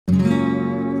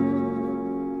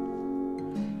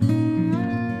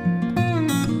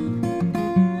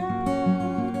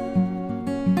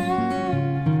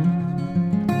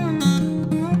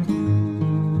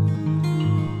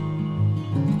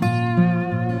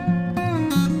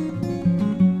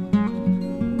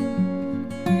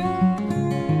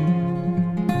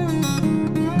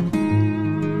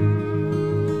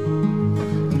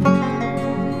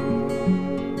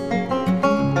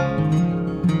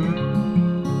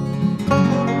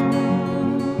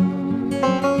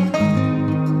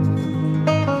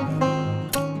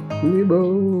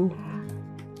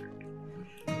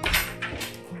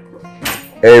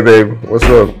Hey babe, what's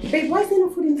up? Babe, why is there no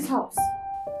food in this house?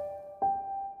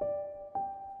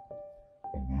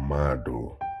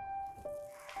 Mado.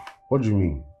 What do you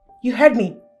mean? You heard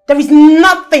me. There is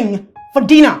nothing for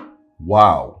dinner.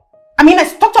 Wow. I mean, I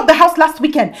stocked up the house last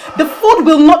weekend. The food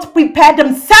will not prepare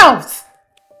themselves.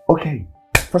 Okay,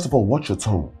 first of all, watch your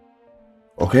tone.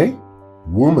 Okay?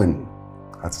 Woman.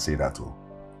 I had to say that too.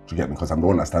 Do you get me? Because I'm the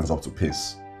one that stands up to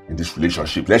piss in this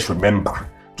relationship. Let's remember.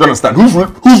 Do you understand? Whose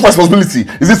responsibility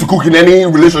is this to cook in any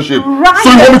relationship? Right. So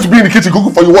you want me to be in the kitchen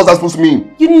cooking for you? What's that supposed to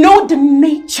mean? You know the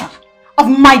nature of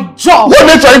my job. What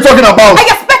nature are you talking about? I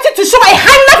expect you to show a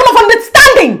high level of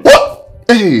understanding. What?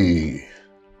 Hey.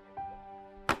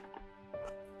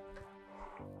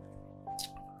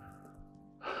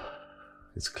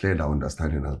 It's clear that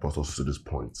understanding has brought us to this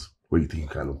point where you think you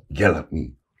can yell at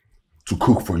me to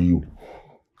cook for you. Do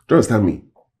you understand me?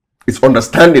 It's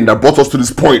understanding that brought us to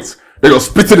this point that you're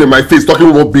spitting in my face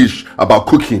talking rubbish about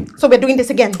cooking. So we're doing this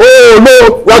again? Oh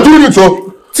no! We're doing it,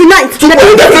 so tonight! We're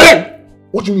doing this again!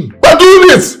 What do you mean? We're doing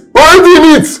it! We're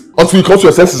doing it! Until you come to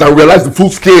your senses and realize the full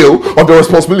scale of the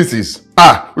responsibilities.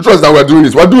 Which one is that we're doing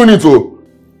it? We're doing it, oh!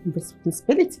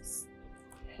 Responsibilities?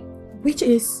 Which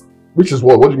is? Which is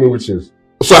what? What do you mean which is?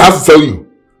 So I have to tell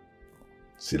you.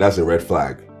 See, that's a red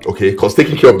flag, okay? Because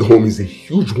taking care of the home is a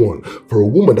huge one for a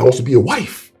woman that wants to be a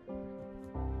wife.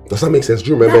 Does that make sense?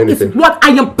 Do you remember anything? That is what I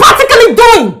am practically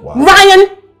doing, wow.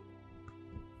 Ryan!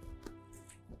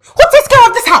 Who takes care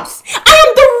of this house? I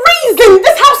am the reason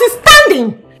this house is standing!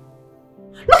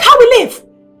 Look how we live!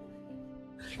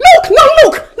 Look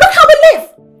how we live!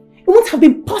 It wouldn't have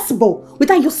been possible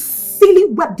without your silly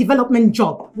web development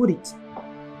job, would it?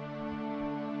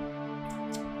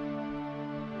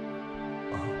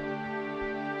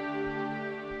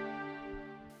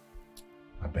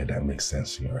 I bet that makes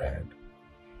sense in your head.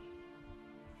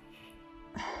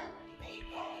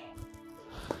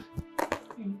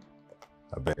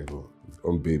 I beg you,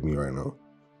 don't babe me right now.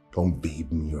 Don't babe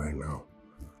me right now.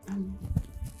 I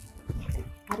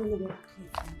don't know where I came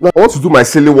from. No, I want to do my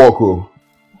silly work, oh.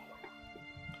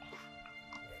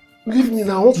 Leave me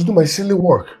now, I want to do my silly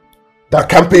work. That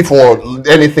can't pay for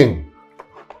anything.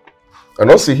 And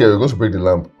don't sit here, you're going to break the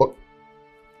lamp. Oh,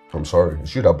 I'm sorry, you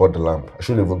should have bought the lamp. I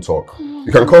shouldn't even talk.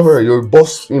 You can cover it, you're a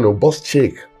boss, boss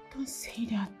chick. Don't say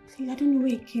that, please. I don't know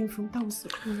where it came from. That was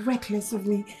reckless of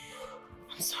me.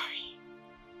 I'm sorry.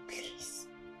 Please.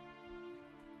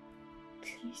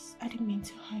 Please, I didn't mean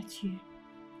to hurt you.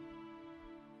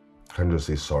 I can't just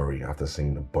say sorry after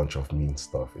saying a bunch of mean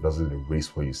stuff. It doesn't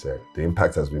erase what you said. The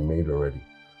impact has been made already,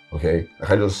 okay? I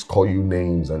can't just call you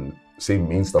names and say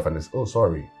mean stuff and it's, oh,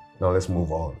 sorry. Now let's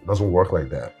move on. It doesn't work like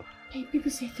that. Hey,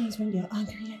 people say things when they're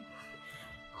angry. It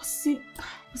was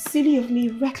silly of me,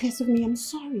 reckless of me. I'm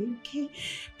sorry, okay?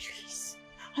 Please.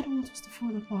 I don't want us to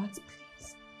fall apart,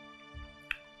 please.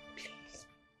 Please.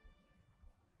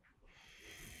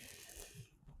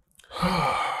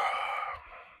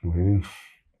 We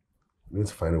need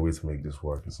to find a way to make this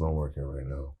work. It's not working right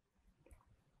now.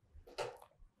 I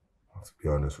have to be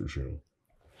honest with you.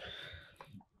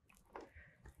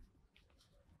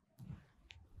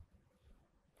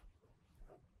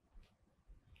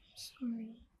 Sorry.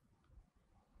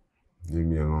 Leave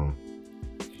me alone.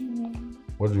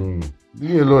 What do you mean? Leave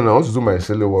me alone. I want to do my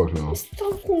silly work now.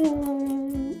 Stop.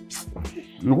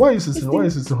 Why are you sitting? Why are you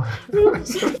sitting? Why are you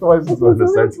sitting on the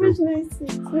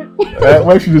side?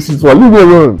 Why should you sit one? Leave me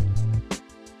alone.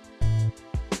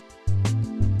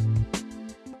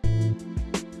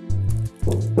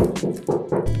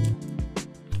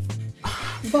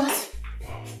 Boss,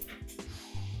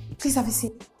 please have a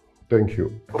seat. Thank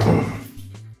you.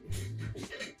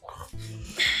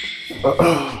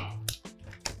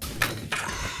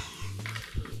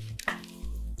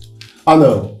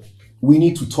 Anna, we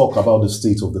need to talk about the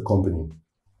state of the company.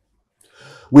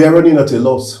 We are running at a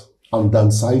loss and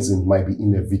downsizing might be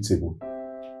inevitable.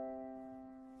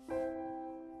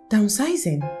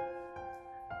 Downsizing?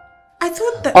 I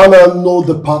thought that... Anna, no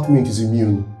department is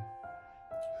immune.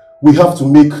 We have to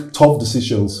make tough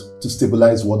decisions to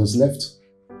stabilize what is left.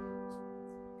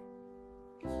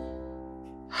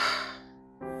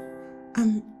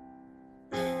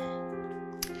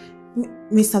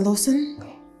 Mr. Lawson,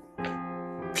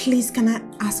 please can I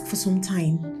ask for some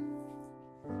time?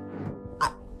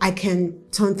 I can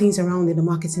turn things around in the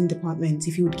marketing department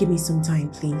if you would give me some time,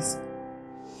 please.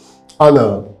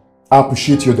 Anna, I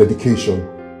appreciate your dedication,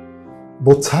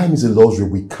 but time is a luxury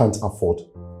we can't afford.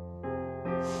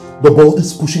 The board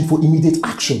is pushing for immediate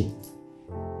action.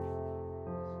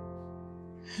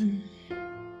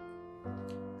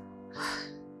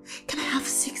 Can I have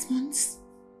 6 months?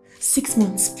 6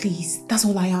 months, please. That's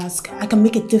all I ask. I can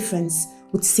make a difference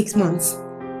with 6 months.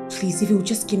 Please, if you would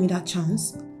just give me that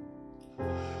chance.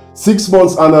 6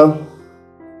 months, Anna.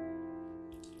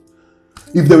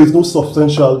 If there is no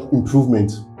substantial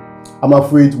improvement, I'm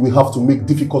afraid we have to make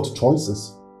difficult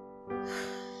choices.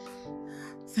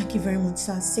 Thank you very much,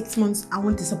 sir. 6 months, I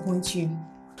won't disappoint you.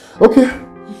 Okay.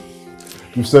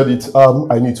 You said it.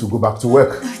 I need to go back to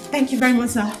work. Thank you very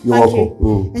much, sir. You're Thank welcome.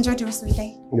 you. Enjoy the rest of the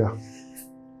day. Yeah.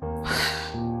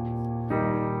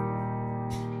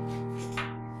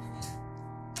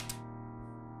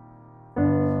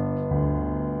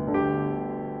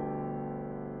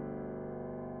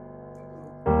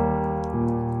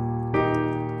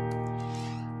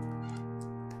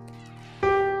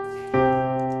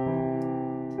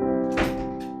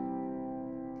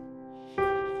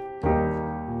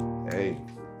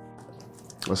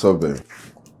 What's up, babe?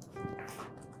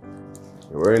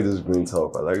 You're wearing this green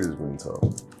top. I like this green top.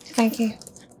 Thank you.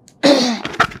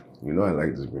 You know I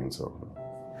like this green top.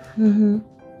 Mm-hmm.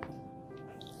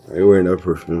 Are you wearing that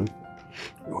perfume?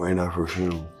 You're wearing that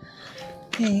perfume.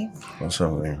 Hey. What's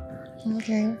up, babe?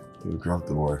 Okay. You dropped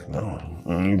the work. No.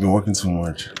 You've been working too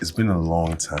much. It's been a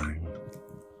long time.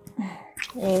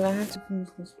 Hey, I have to finish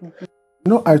this work.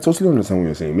 No, I totally understand what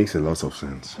you're saying. It makes a lot of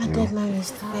sense. My deadline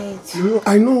is tight. No,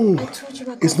 I know. I told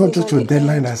you it's not just your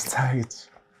deadline that's tight.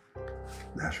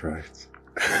 That's right.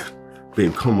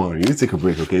 Babe, come on. You need to take a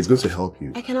break, okay? It's going to help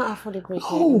you. I cannot afford a break.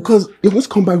 Oh, because you're going to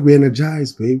come back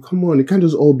re-energized, babe. Come on. It can't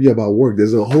just all be about work.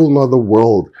 There's a whole nother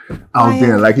world out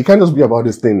there. Like, it can't just be about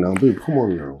this thing now. Babe, come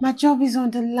on, girl. My job is on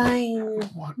the line.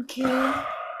 What? Okay?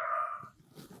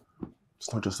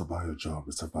 It's not just about your job.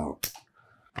 It's about...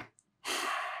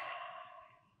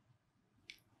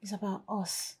 It's about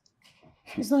us.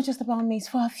 It's not just about me, it's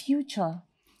for our future.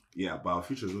 Yeah, but our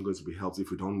future is not going to be helped if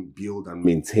we don't build and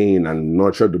maintain and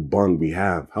nurture the bond we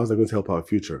have. How's that going to help our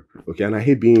future? Okay, and I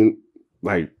hate being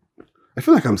like, I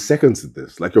feel like I'm second to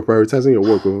this. Like you're prioritizing your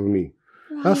work over me.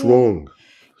 Right. That's wrong.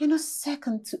 You're not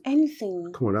second to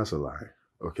anything. Come on, that's a lie.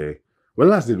 Okay. When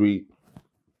last did we...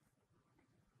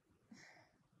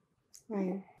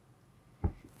 Right.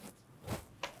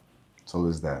 So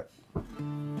is that.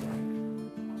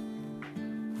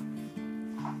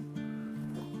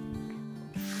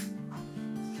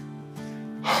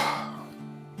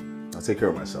 I'll take care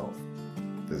of myself.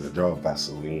 There's a jar of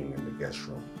Vaseline in the guest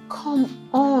room. Come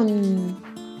on.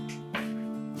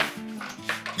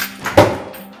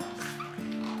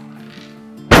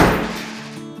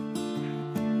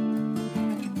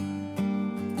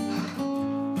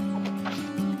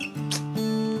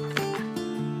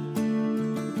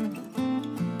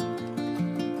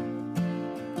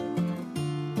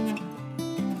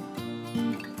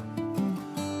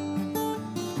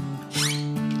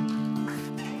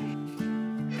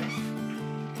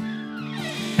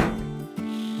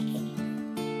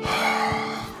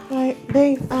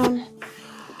 Babe, I'm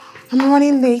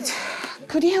running late.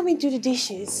 Could you help me do the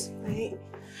dishes? Right?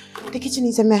 The kitchen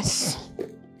is a mess.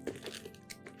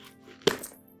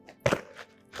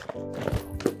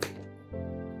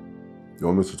 You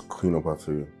want me to clean up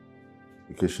after you?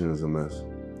 The kitchen is a mess.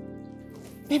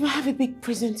 Babe, I have a big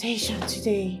presentation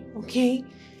today, okay?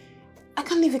 I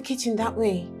can't leave the kitchen that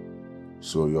way.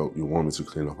 So you want me to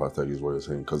clean up after you is what you're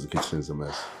saying? Because the kitchen is a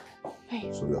mess.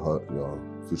 Babe. So your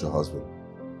future husband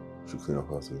should clean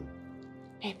up after you.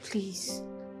 Babe, please.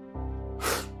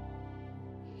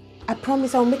 I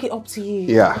promise I'll make it up to you.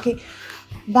 Yeah. Okay.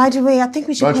 By the way, I think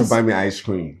we should... Why don't you buy me ice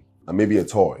cream and maybe a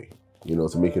toy, you know,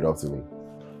 to make it up to me?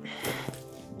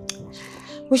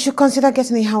 We should consider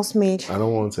getting a housemaid. I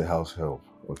don't want a house help,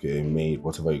 okay, a maid,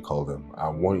 whatever you call them. I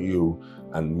want you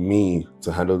and me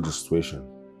to handle the situation.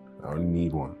 I don't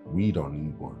need one. We don't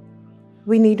need one.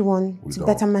 We need one to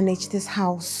better manage this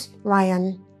house,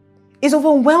 Ryan. It's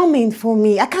overwhelming for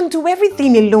me. I can't do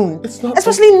everything alone. It's not,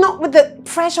 especially not with the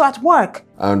pressure at work.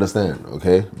 I understand,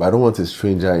 okay? But I don't want a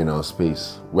stranger in our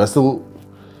space. We're still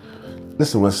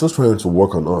trying to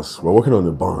work on us. We're working on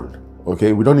a bond,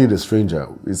 okay? We don't need a stranger.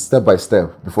 It's step by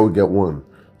step before we get one.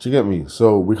 Do you get me?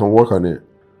 So we can work on it.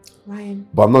 Ryan.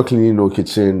 But I'm not cleaning no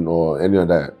kitchen or any of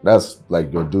that. That's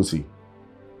like your duty.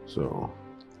 So.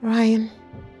 Ryan,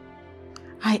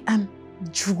 I am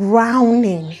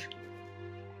drowning.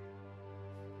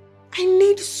 I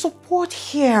need support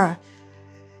here.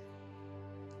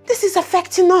 This is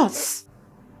affecting us.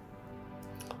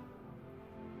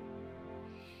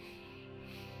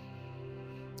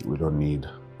 We don't need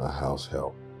a house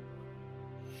help.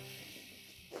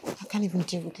 I can't even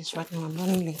deal with this right now. I'm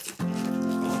running late.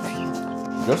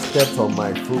 Just stepped on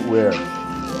my footwear.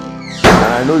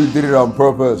 And I know you did it on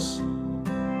purpose.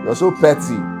 You're so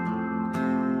petty.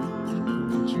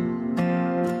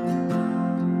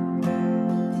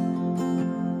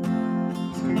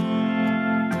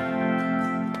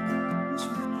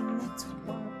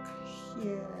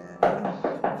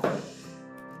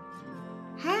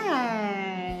 Hi.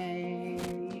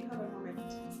 You have a moment?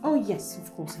 Oh yes,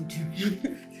 of course I do.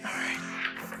 All right.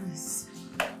 Yes.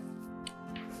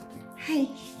 Hi.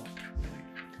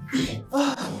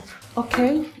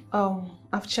 Okay.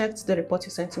 I've checked the report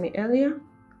you sent to me earlier,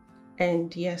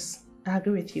 and yes, I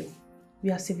agree with you. We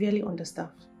are severely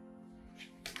understaffed.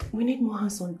 We need more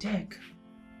hands on deck.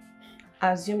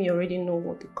 I assume you already know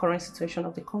what the current situation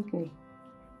of the company.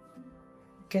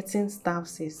 Getting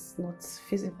staffs is not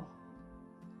feasible,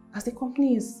 as the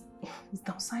company is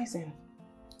downsizing.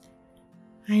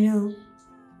 I know.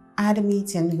 I had a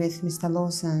meeting with Mr.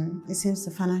 Lawson. It seems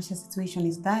the financial situation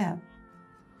is dire.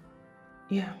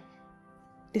 Yeah,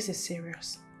 this is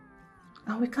serious.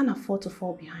 And we can't afford to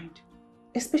fall behind,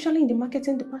 especially in the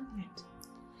marketing department.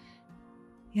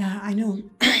 Yeah, I know.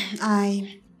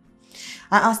 I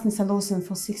asked Mr. Lawson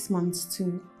for 6 months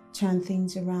to turn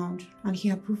things around, and he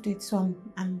approved it. So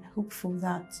I'm hopeful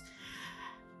that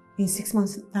in 6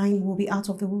 months' time we'll be out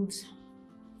of the woods.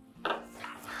 I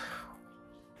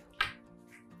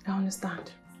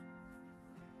understand.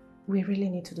 We really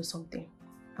need to do something,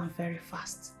 and very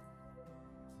fast.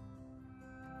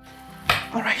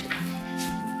 All right.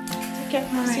 Okay,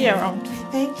 All see you right. around.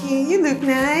 Thank you. You look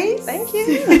nice. Thank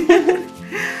you.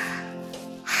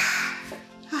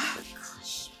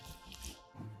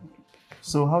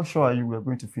 So how sure are you we're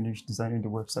going to finish designing the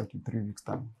website in 3 weeks'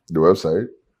 time? The website?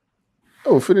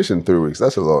 Oh, we'll finish in 3 weeks.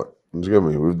 That's a lot. You get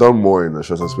me? We've done more in a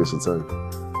shorter space of time.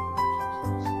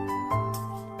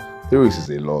 3 weeks is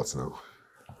a lot now.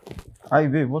 Hi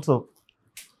babe, what's up?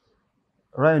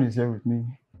 Ryan is here with me.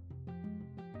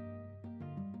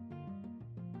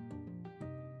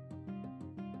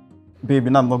 Babe,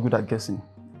 I'm not good at guessing.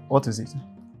 What is it?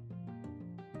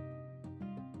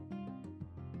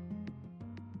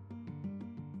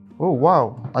 Oh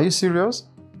wow, are you serious?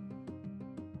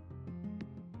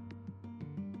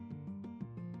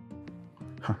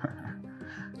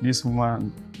 This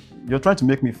woman, you're trying to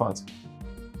make me fat.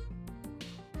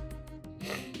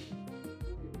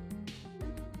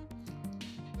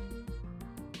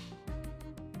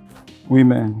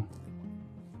 Women.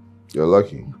 You're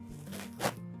lucky.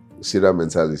 You see that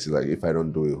mentality, like, if I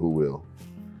don't do it, who will?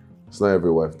 It's not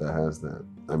every wife that has that.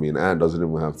 I mean, Anne doesn't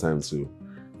even have time to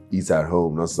eat at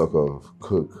home, not talk of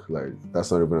cook. Like,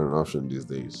 that's not even an option these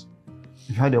days. If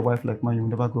you had a wife like mine, you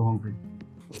would never go hungry.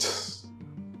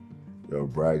 You're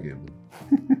bragging.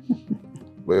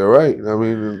 But you're right. I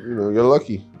mean, you know, you're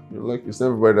lucky. You're lucky. It's not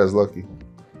everybody that's lucky.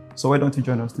 So why don't you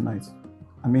join us tonight?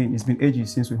 I mean, it's been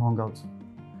ages since we hung out.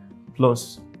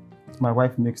 Plus, my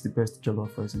wife makes the best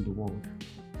jollof rice in the world.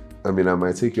 I mean, I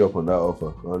might take you up on that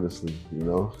offer, honestly, you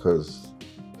know, because,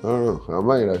 I don't know, I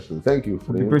might actually. Thank you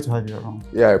for It'd be great to have you around.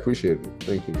 Yeah, I appreciate it.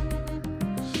 Thank you.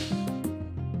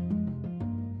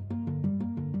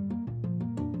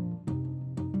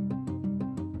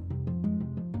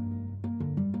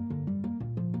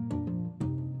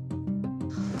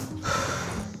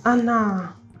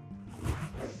 Anna,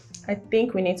 I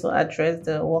think we need to address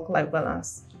the work-life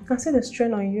balance. I can see the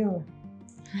strain on you.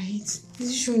 Right? This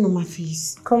is showing on my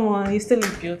face. Come on, you still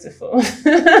look beautiful. Work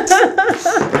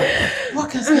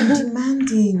has been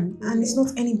demanding, and it's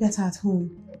not any better at home.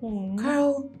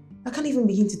 Carol, I can't even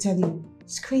begin to tell you.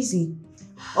 It's crazy.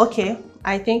 Okay,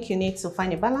 I think you need to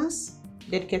find a balance,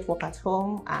 dedicate work at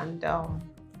home, and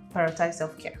prioritize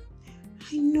self-care.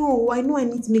 I know I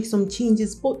need to make some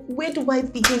changes, but where do I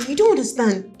begin? You don't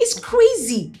understand. It's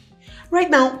crazy. Right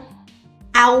now,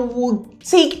 I will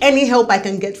take any help I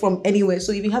can get from anywhere.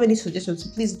 So if you have any suggestions,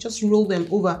 please just roll them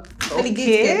over.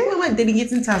 Okay. Who am I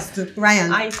delegating tasks to?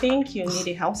 Ryan. I think you need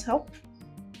a house help.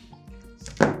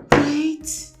 Right?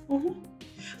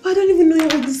 But I don't even know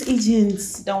all these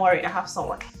agents. Don't worry, I have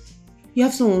someone. You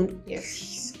have someone?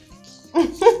 Yes.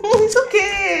 It's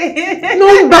okay.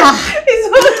 Number. It's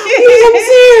okay. I'm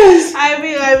serious. I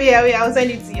will. I'll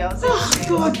send it to you. Oh,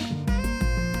 God.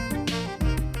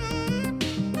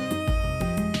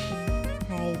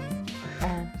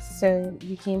 Hi. So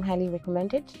you came highly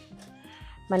recommended.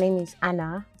 My name is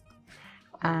Anna.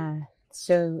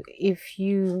 So if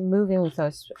you move in with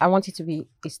us, I want you to be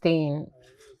a staying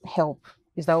help.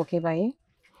 Is that okay by you?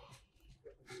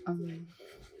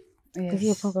 Yes. Is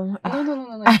it a problem?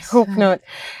 No. I hope not,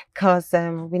 because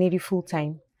we need you full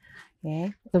time.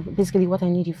 Yeah. So basically, what I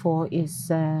need you for is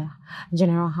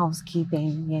general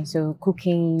housekeeping. Yeah. So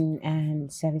cooking and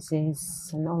services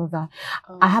and all of that.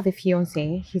 I have a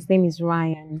fiance. His name is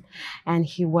Ryan, and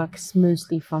he works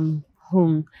mostly from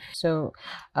home. So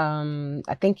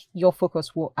I think your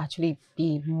focus will actually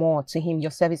be more to him.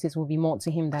 Your services will be more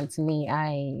to him than to me.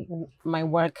 My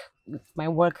work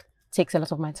takes a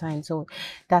lot of my time. So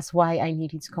that's why I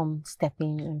needed to come step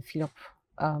in and fill up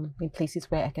in places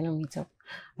where I cannot meet up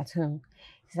at home.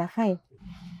 Is that fine?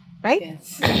 Right?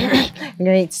 Yes.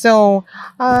 Great. So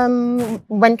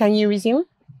when can you resume?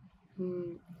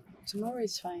 Tomorrow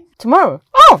is fine. Tomorrow?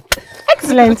 Oh,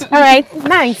 excellent. All right,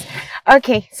 nice.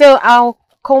 Okay, so I'll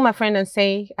call my friend and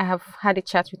say I have had a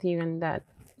chat with you and that,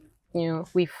 you know,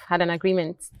 we've had an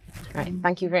agreement. All right,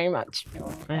 thank you very much.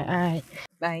 All right,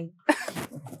 bye.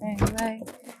 Bye.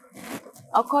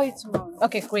 I'll call you tomorrow.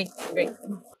 Okay, great.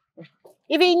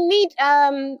 If you need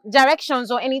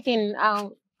directions or anything,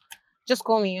 just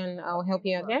call me and I'll help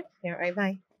you out, yeah? Yeah, all right,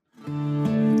 bye.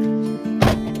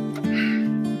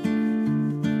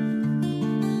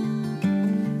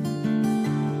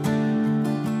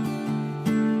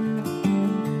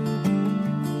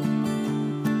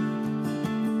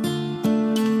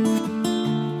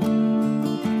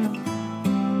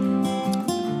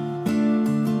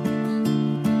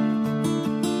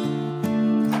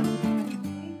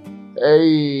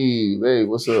 Hey, babe,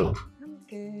 what's up? I'm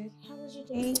good. How was your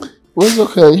day? What's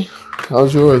okay?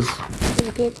 How's yours?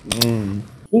 Pretty good.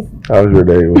 How was your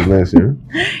day? It was nice, yeah?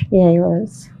 Yeah, it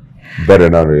was. Better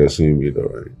now that you're seeing me, though,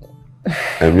 right?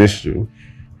 I missed you.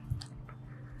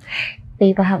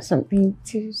 Babe, I have something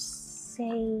to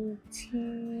say to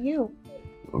you.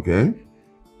 Okay?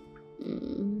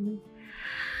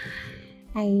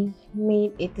 I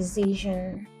made a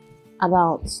decision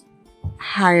about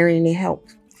hiring help.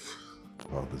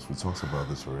 About this, we talked about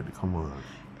this already. Come on.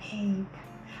 Babe,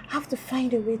 I have to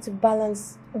find a way to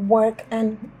balance work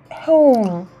and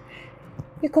home.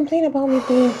 You complain about me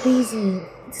being busy.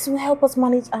 This will help us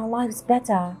manage our lives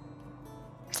better.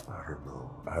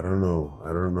 I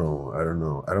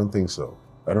don't think so.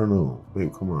 I don't know.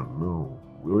 Babe, come on. No.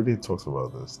 We already talked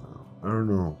about this now. I don't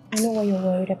know. I know what you're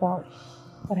worried about,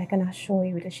 but I can assure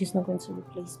you that she's not going to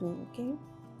replace me, okay?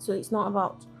 So it's not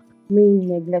about me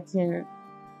neglecting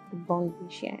the bond we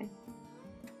share.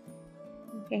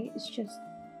 Okay? It's just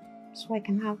so I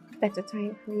can have better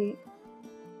time for you.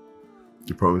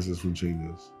 You promise this won't change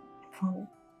us? I promise.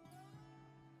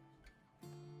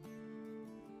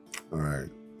 Alright.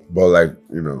 But like,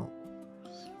 you know,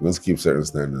 let's keep certain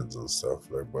standards and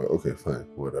stuff. Like, but okay, fine,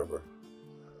 whatever.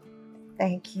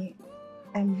 Thank you.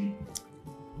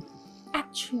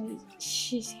 Actually,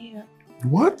 she's here.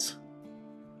 What?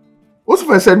 What if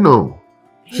I said no?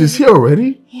 She's here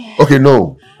already? Yeah. Okay,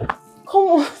 no. Come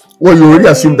on. Well, you already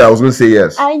assumed that I was going to say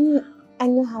yes. I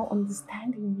know how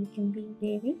understanding you can be,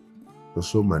 baby. You're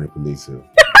so manipulative.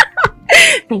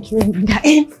 Thank you, I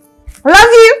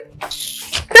love you.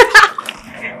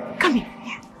 Come here.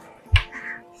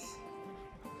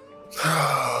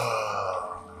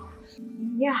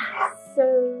 Yeah.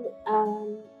 So,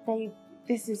 babe,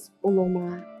 this is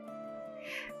Uloma.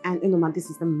 And Uloma, this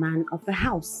is the man of the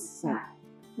house.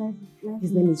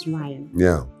 His name is Ryan.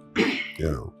 Yeah.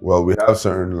 Yeah. Well, we have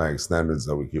certain like standards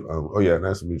that we keep. Oh yeah,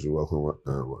 nice to meet you. Welcome.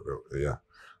 Yeah.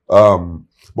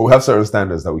 But we have certain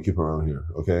standards that we keep around here.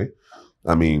 Okay.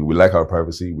 I mean, we like our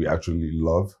privacy. We actually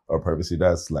love our privacy.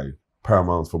 That's like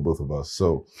paramount for both of us.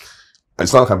 So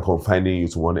it's not like I'm confining you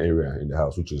to one area in the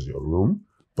house, which is your room.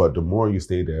 But the more you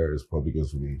stay there, it's probably going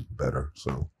to be better.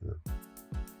 So yeah.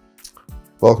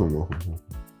 Welcome.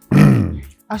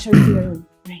 I'll show you your room.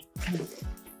 Right. Come on.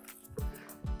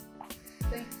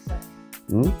 Thanks, sir.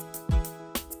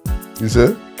 You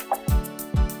said?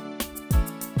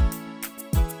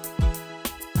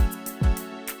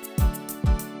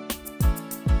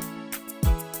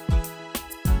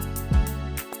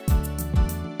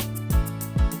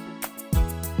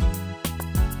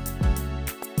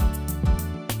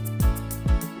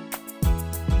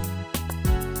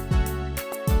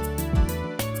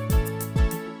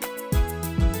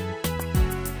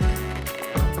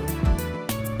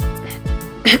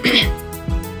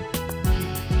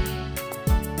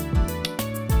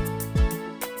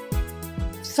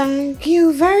 Thank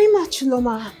you very much,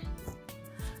 Loma.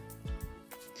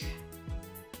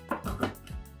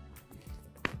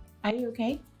 Are you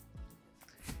okay?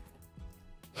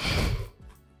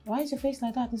 Why is your face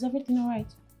like that? Is everything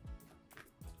alright?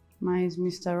 Mine is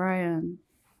Mr. Ryan.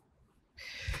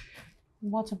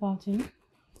 What about him?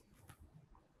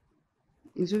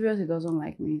 It's obvious he doesn't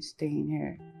like me staying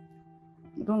here.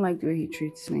 I don't like the way he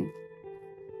treats me.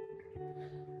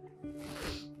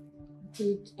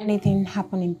 Did anything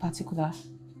happen in particular?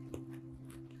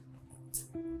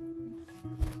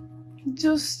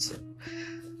 It's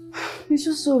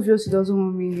just so obvious he doesn't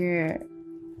want me here.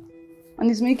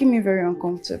 And it's making me very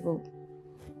uncomfortable.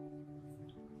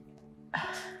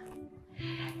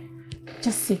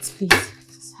 Just sit, please.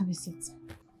 Just have a seat.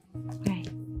 Right.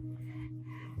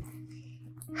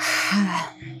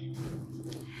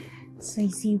 So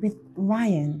you see, with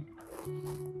Ryan,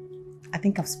 I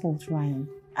think I've spoiled Ryan.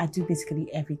 I do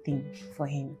basically everything for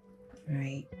him,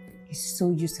 right? He's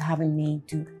so used to having me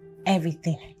do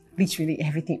everything, literally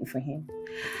everything for him.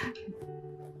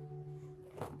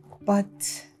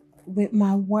 But with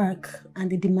my work and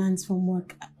the demands from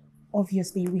work,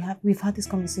 obviously we've had this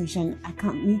conversation. I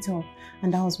can't meet up,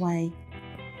 and that was why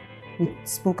we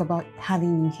spoke about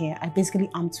having you here. I basically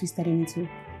am twisted into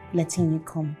letting you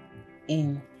come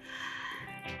in.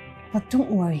 But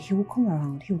don't worry, he will come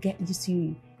around. He'll get used to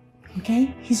you.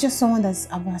 Okay? He's just someone that's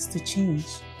averse to change.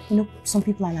 You know, some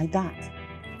people are like that.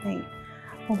 Right?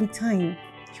 But with time,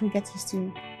 he'll get used to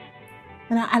you.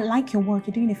 And I like your work.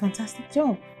 You're doing a fantastic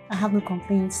job. I have no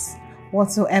complaints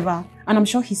whatsoever. And I'm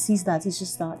sure he sees that. It's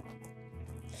just that.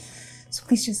 So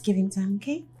please just give him time,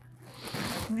 okay?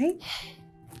 All right?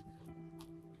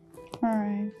 All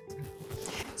right.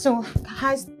 So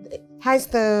how's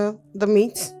the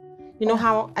meat? You know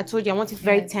how I told you I want it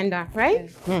very tender, right?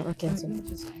 Yeah. Okay. So,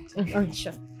 oh,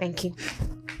 sure. Thank you.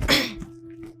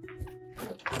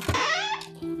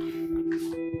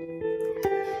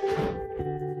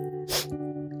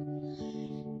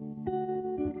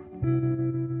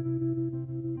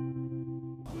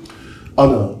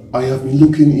 Anna, I have been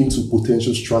looking into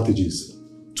potential strategies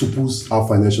to boost our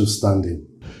financial standing.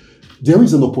 There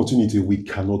is an opportunity we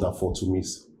cannot afford to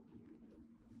miss.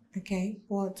 Okay,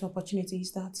 what opportunity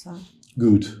is that, sir?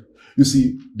 Good. You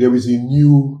see, there is a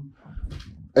new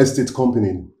estate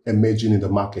company emerging in the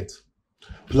market,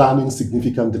 planning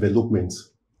significant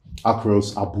developments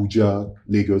across Abuja,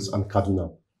 Lagos, and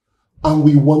Kaduna. And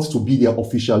we want to be their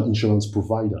official insurance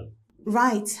provider.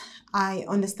 Right, I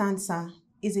understand, sir.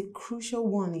 It's a crucial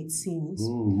one, it seems.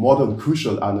 More than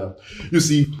crucial, Anna. You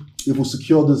see, if we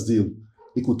secure this deal,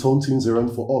 it could turn things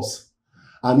around for us.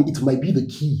 And it might be the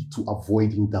key to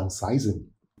avoiding downsizing.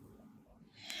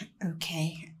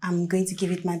 Okay, I'm going to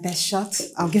give it my best shot.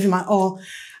 I'll give it my all.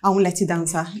 I won't let you down,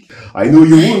 sir. I know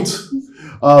you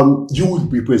won't. You will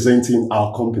be presenting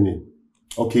our company,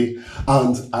 okay?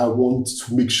 And I want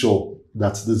to make sure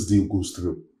that this deal goes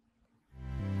through.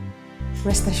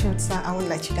 Rest assured, sir, I won't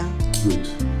let you down. Good.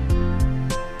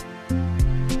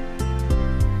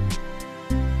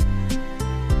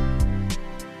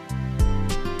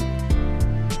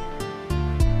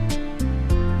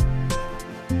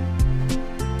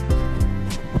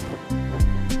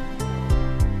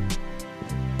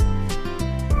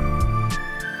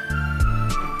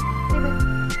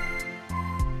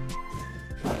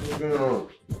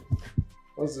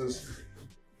 What's this?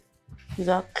 These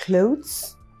are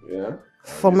clothes? Yeah.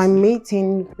 For my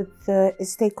meeting with the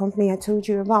estate company I told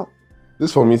you about.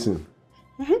 This for meeting?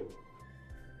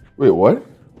 Wait, what?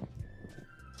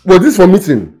 Well, this for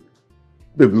meeting?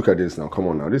 Babe, look at this now. Come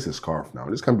on now. This is scarf now.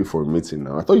 This can't be for a meeting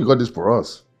now. I thought you got this for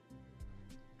us.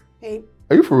 Hey.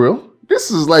 Are you for real? This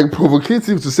is like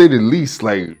provocative to say the least.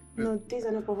 Like. No, these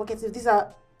are not provocative. These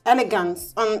are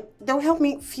elegant. They'll help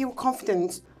me feel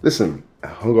confident. Listen, I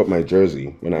hung up my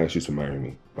jersey when I asked you to marry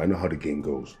me. But I know how the game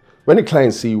goes. When the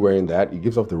clients see you wearing that, it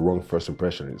gives off the wrong first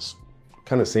impression. It's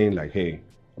kind of saying like, hey,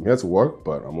 I'm here to work,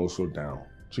 but I'm also down.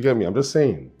 Do you get me? I'm just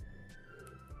saying.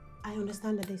 I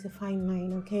understand that there's a fine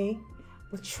line, okay?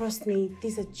 But trust me,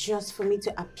 these are just for me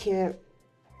to appear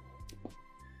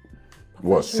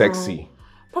What, sexy?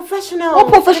 Professional.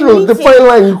 What professional? The fine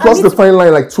line, you crossed the fine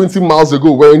line like 20 miles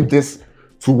ago wearing this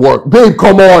to work. Babe,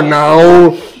 come on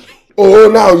now. Oh,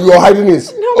 now you're hiding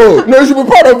this. No, oh, no, you should be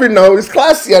proud of it now. It's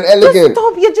classy and elegant.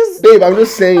 Stop, you're just... Babe, I'm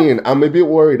just saying, I'm a bit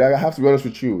worried. I have to be honest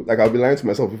with you. Like, I'll be lying to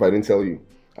myself if I didn't tell you.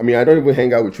 I mean, I don't even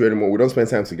hang out with you anymore. We don't spend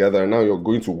time together. And now you're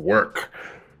going to work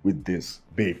with this.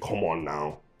 Babe, come on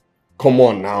now. Come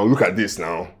on now. Look at this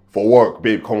now. For work,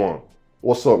 babe, come on.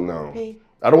 What's up now? Babe.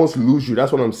 I don't want to lose you.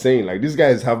 That's what I'm saying. Like, these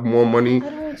guys have more money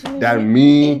than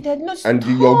me. No, and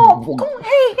come on,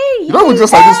 hey. You don't even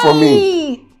dress like this for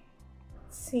me.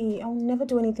 See, I'll never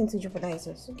do anything to jeopardize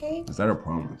us, okay? Is that a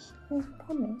promise?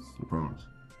 Promise. A promise.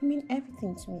 You mean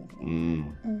everything to me.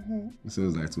 It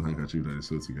sounds like two handkerchiefs that are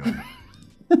sewn together.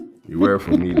 You wear it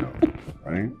for me now,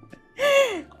 right?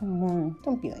 Come on,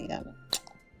 don't be like that.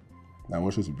 I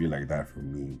want you to be like that for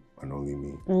me and only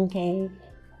me. Okay.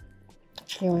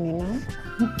 You want it now?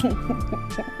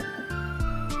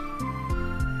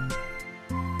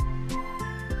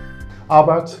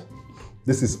 Albert,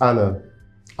 this is Anna,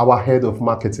 our head of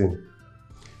marketing.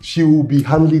 She will be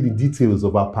handling the details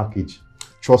of our package.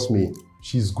 Trust me,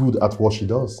 she's good at what she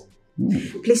does.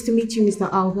 Pleased to meet you, Mr.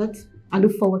 Albert. I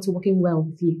look forward to working well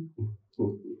with you.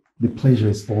 The pleasure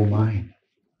is all mine,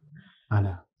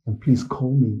 Anna. And please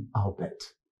call me Albert,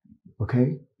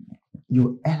 okay?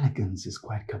 Your elegance is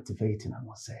quite captivating, I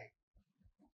must say.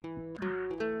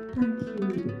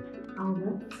 Thank you,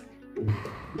 Albert.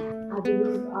 I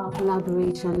believe our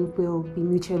collaboration will be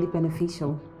mutually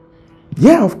beneficial.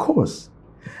 Yeah, of course.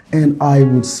 And I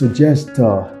would suggest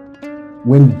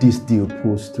when this deal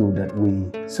pulls through that we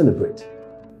celebrate.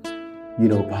 You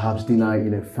know, perhaps dinner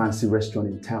in a fancy restaurant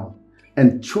in town.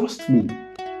 And trust me,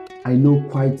 I know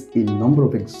quite a number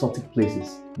of exotic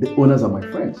places. The owners are my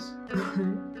friends.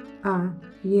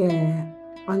 Yeah.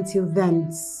 Until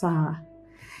then, sir,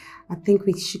 I think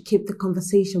we should keep the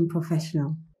conversation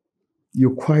professional.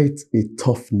 You're quite a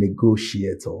tough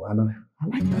negotiator, and I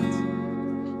like that.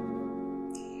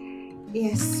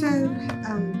 Yes, so,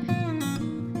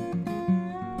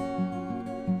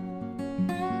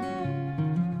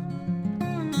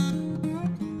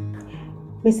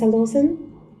 Mr.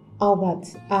 Lawson,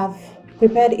 Albert, I've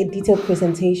prepared a detailed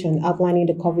presentation outlining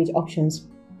the coverage options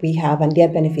we have and their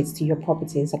benefits to your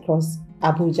properties across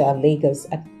Abuja, Lagos,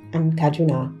 and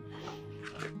Kaduna.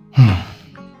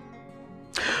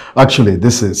 Actually,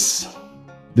 this is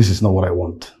not what I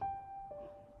want.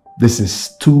 This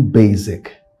is too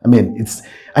basic. I mean,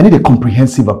 I need a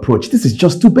comprehensive approach. This is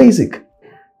just too basic.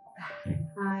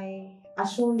 I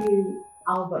assure you,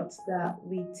 Albert, that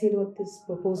we tailored this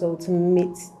proposal to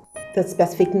meet the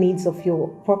specific needs of your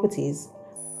properties.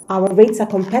 Our rates are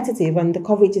competitive and the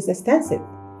coverage is extensive.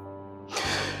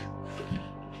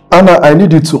 Anna, I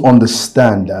need you to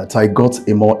understand that I got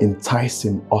a more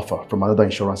enticing offer from another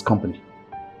insurance company.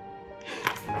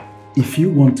 If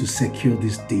you want to secure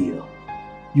this deal,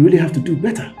 you really have to do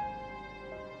better.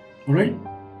 All right?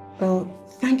 Well,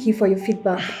 thank you for your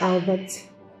feedback, Albert.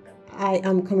 I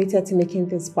am committed to making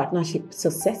this partnership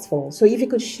successful. So if you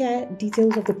could share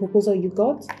details of the proposal you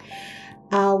got,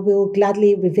 I will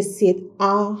gladly revisit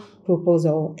our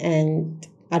proposal and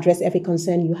address every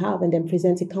concern you have and then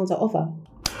present a counter offer.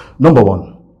 Number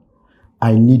one,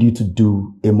 I need you to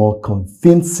do a more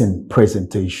convincing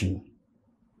presentation.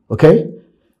 Okay?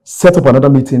 Set up another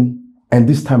meeting, and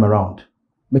this time around,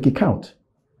 make it count.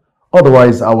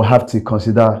 Otherwise, I will have to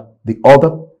consider the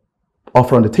other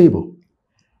offer on the table.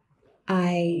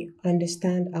 I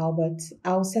understand, Albert.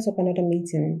 I'll set up another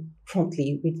meeting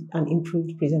promptly with an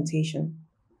improved presentation.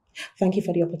 Thank you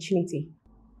for the opportunity.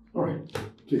 All right,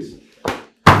 please,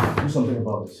 do something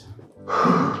about this.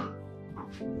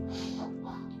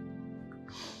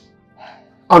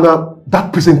 Anna,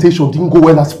 that presentation didn't go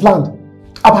well as planned.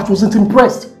 Albert wasn't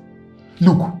impressed.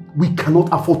 Look, we cannot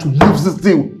afford to lose this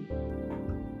deal.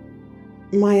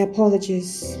 My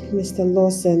apologies, Mr.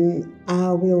 Lawson.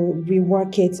 I will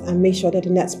rework it and make sure that the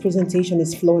next presentation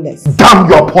is flawless. Damn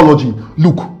your apology.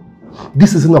 Look,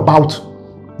 this isn't about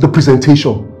the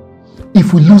presentation.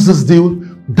 If we lose this deal,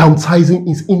 downsizing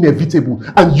is inevitable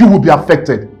and you will be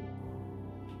affected.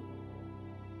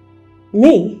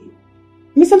 Me?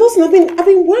 Mr. Lawson, I've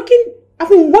been working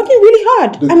really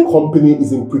hard. The company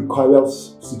is in a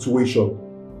precarious situation.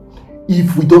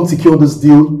 If we don't secure this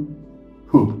deal,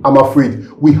 I'm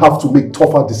afraid we have to make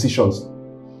tougher decisions.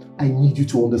 I need you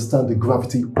to understand the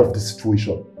gravity of the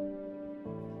situation.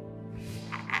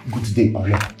 Good day,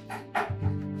 Anna.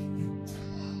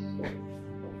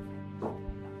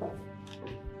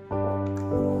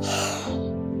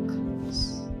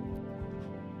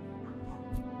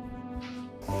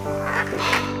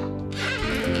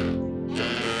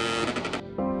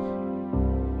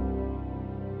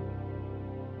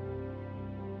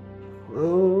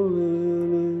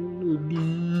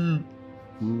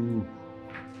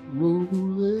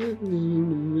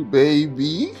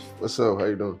 Baby, what's up? How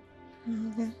you doing?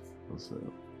 What's up?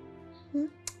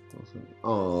 What's up?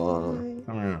 Oh,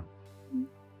 come here.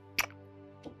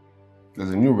 There's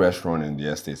a new restaurant in the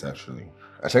estates actually.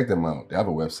 I checked them out. They have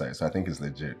a website, so I think it's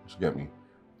legit. You get me?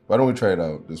 Why don't we try it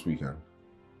out this weekend?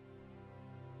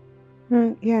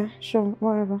 Yeah, sure,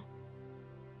 whatever.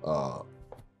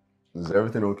 Is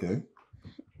everything okay?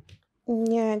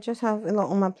 Yeah, I just have a lot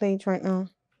on my plate right now.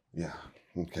 Yeah,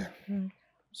 okay.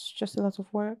 It's just a lot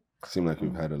of work. Seems like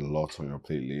you've had a lot on your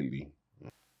plate lately.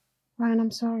 Ryan,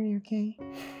 I'm sorry, okay?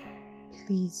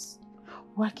 Please.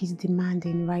 Work is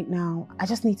demanding right now. I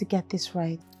just need to get this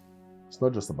right. It's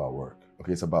not just about work,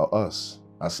 okay? It's about us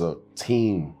as a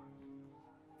team.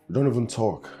 We don't even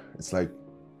talk. It's like...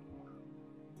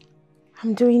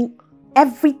 I'm doing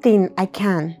everything I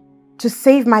can to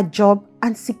save my job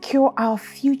and secure our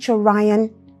future,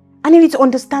 Ryan. I need you to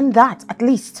understand that, at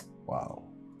least. Wow.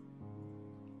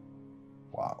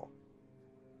 Wow.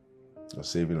 You're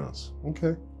saving us.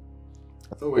 Okay.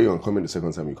 I thought we were coming the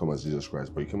second time you come as Jesus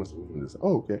Christ, but you came as this.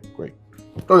 Oh, okay, great.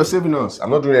 No, you're saving us. I'm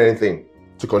not doing anything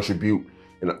to contribute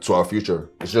to our future.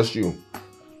 It's just you.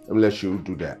 Let me let you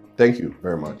do that. Thank you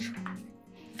very much.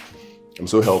 I'm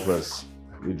so helpless.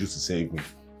 I need you to save me.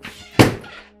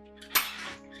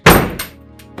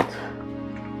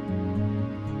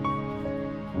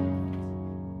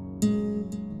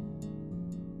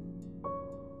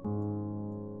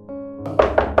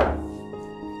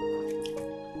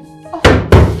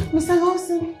 Mr.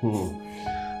 Lawson. Oh,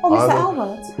 Mr.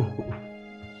 Albert.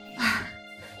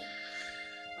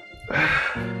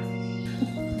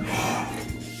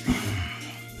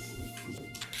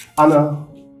 Anna,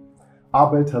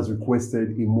 Albert has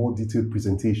requested a more detailed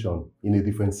presentation in a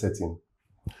different setting.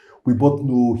 We both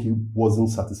know he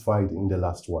wasn't satisfied in the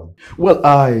last one. Well,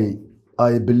 I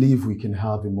believe we can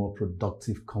have a more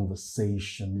productive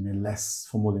conversation in a less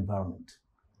formal environment.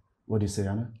 What do you say,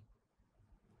 Anna?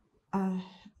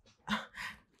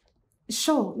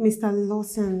 Sure, Mr.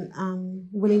 Lawson. I'm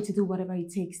willing to do whatever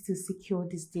it takes to secure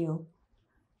this deal.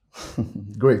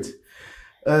 Great.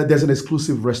 There's an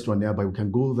exclusive restaurant nearby. We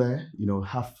can go there,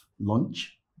 have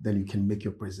lunch, then you can make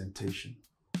your presentation.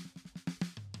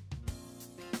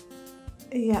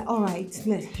 Yeah, all right.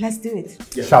 Let's do it.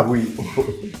 Yeah. Shall we?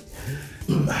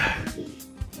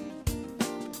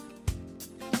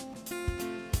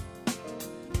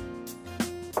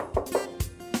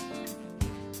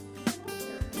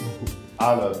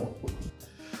 Anna,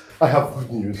 I have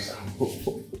good news.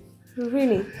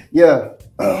 Really? Yeah.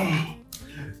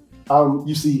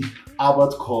 You see,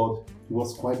 Albert called. He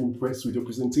was quite impressed with your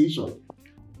presentation.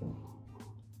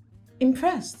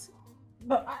 Impressed?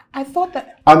 But I thought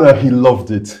that... Anna, he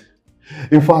loved it.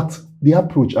 In fact, the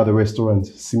approach at the restaurant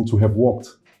seemed to have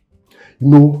worked.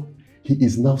 He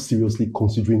is now seriously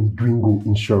considering Gringo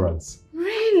Insurance.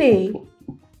 Really?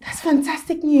 That's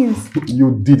fantastic news.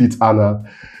 You did it, Anna.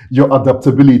 Your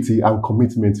adaptability and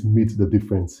commitment made the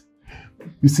difference.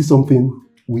 You see something?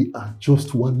 We are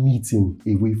just one meeting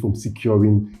away from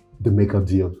securing the mega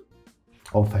deal.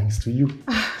 All thanks to you.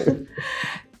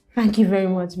 Thank you very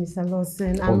much, Mr.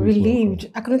 Lawson. I'm relieved.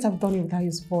 I couldn't have done it without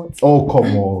your support. Oh,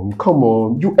 come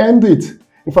on. You earned it.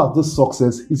 In fact, this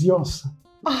success is yours.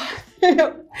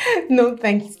 No,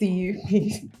 thanks to you,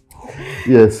 please.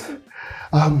 Yes.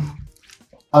 Anna,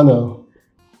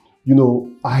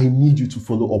 I need you to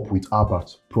follow up with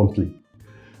Albert promptly.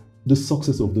 The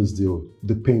success of this deal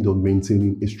depends on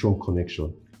maintaining a strong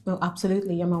connection. No,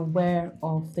 absolutely. I'm aware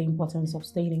of the importance of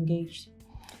staying engaged.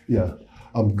 Yeah,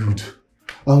 I'm good.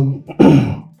 During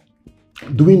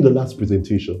the last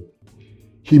presentation,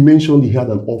 he mentioned he had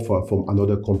an offer from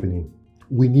another company.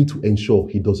 We need to ensure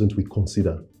he doesn't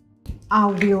reconsider. I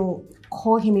will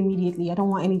call him immediately. I don't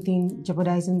want anything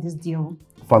jeopardizing this deal.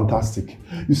 Fantastic.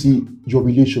 You see, your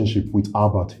relationship with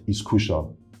Albert is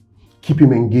crucial. Keep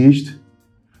him engaged,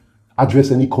 address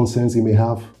any concerns he may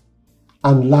have,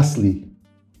 and lastly,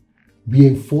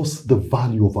 reinforce the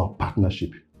value of our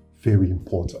partnership. Very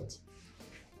important.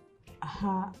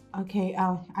 Okay,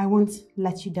 I won't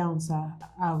let you down, sir.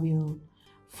 I will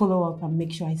follow up and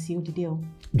make sure I seal the deal.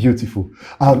 Beautiful.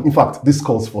 In fact, this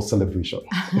calls for celebration.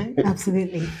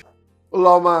 Absolutely.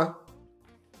 Uloma.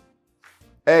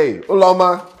 Hey,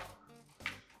 Uloma.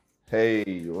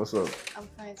 Hey, what's up? I'm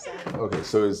fine, sir. Okay,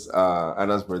 so it's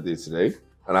Anna's birthday today,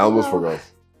 and I almost forgot.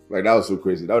 Like, that was so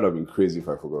crazy. That would have been crazy if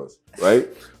I forgot, right?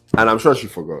 And I'm sure she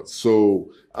forgot. So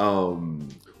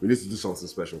we need to do something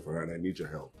special for her, and I need your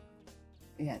help.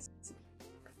 Yes.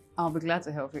 I'll be glad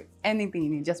to help you. Anything you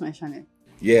need, just mention it.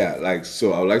 Yeah,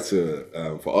 so I would like to,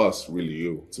 for us, really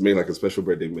you, to make like a special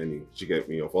birthday menu. She get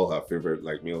me of all her favorite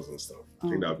meals and stuff. I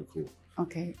think that would be cool.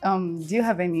 Okay. Do you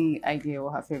have any idea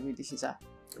what her favorite dishes are?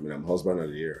 I mean, I'm husband of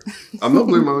the year. I'm not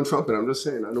blowing my own trumpet. I'm just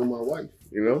saying, I know my wife,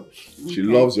 She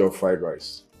loves your fried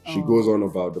rice. She goes on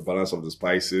about the balance of the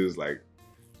spices. Like,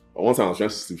 one time I was trying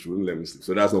to sleep, she wouldn't let me sleep.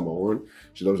 So that's number one.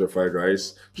 She loves your fried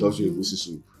rice. She loves your egusi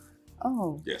soup.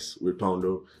 Oh. Yes, with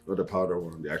poundo, not the powder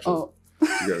one, the actual.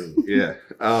 Yeah.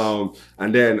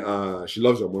 And then she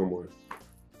loves your moi.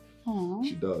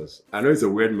 She does. I know it's a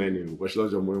weird menu, but she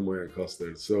loves your moi and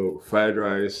custard. So fried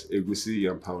rice, egusi,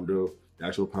 and poundo, the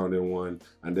actual pounded one,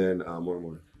 and then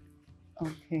moi.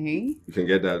 Okay. You can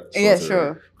get that. Yeah,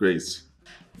 sure. Right? Great.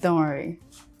 Don't worry.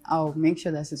 I'll make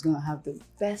sure that she's gonna have the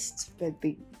best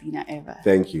birthday dinner ever.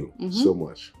 Thank you so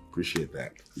much. Appreciate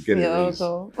that. You're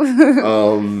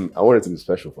welcome. I want it to be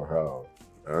special for her.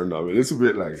 I don't know. I mean, a little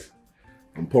bit like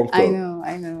I'm pumped up. I know.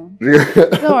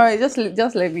 Don't worry. Just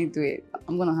let me do it.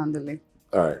 I'm gonna handle it.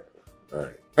 All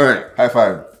right. High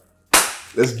five.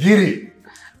 Let's get it.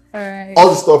 All right. All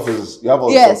the stuff is you have all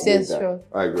the stuff. Yes, sure.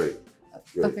 All right, great.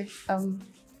 Okay.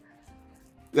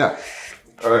 Yeah.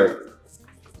 All right.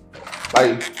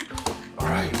 Bye. All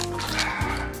right.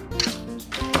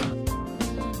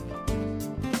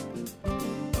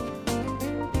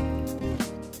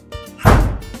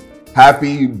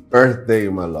 Happy birthday,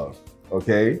 my love.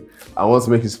 Okay? I want to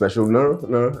make it special. No,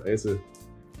 it's a,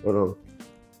 hold on.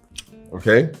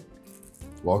 Okay?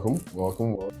 Welcome.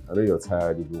 I know you're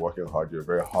tired, you've been working hard, you're a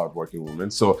very hard-working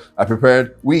woman. So I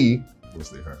prepared,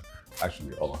 mostly her,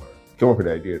 actually all of her, came up with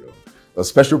the idea though. A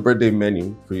special birthday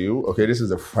menu for you. Okay, this is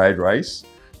the fried rice.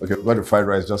 Okay, we've got the fried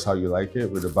rice just how you like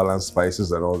it, with the balanced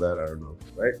spices and all that, I don't know,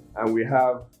 right? And we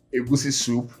have egusi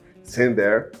soup. It's in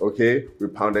there, okay? We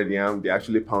pounded yam, they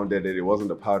actually pounded it, it wasn't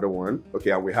the powder one. Okay,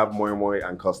 and we have moi moi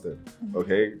and custard,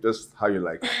 okay? Just how you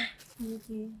like it. Thank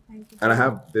you. And I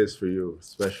have this for you,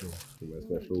 special, for my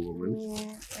special woman.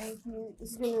 Yeah, thank you.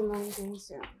 It's been a long day,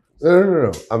 so.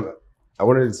 No. I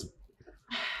wanted to...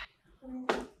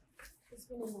 It's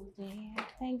been a long day.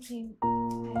 Thank you. I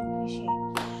appreciate it.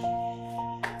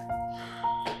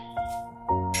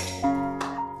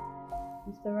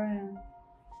 Mr. Ryan,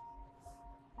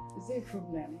 is there a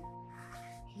problem?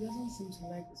 She doesn't seem to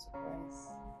like the surprise.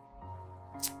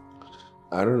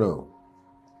 I don't know.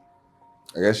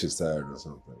 I guess she's tired or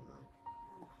something.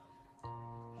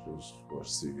 She was watch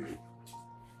TV.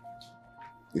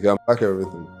 You can pack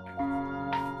everything.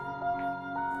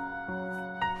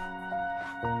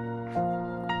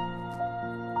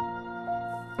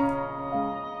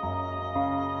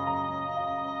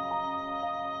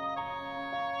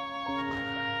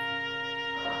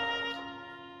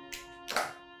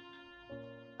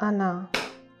 Anna,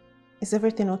 is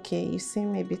everything okay? You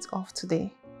seem a bit off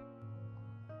today.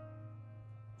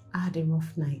 I had a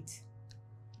rough night.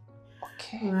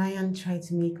 Okay. Ryan tried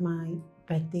to make my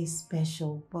birthday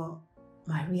special, but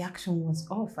my reaction was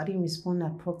off. I didn't respond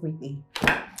appropriately.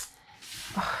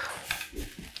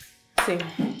 See,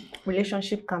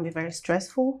 relationship can be very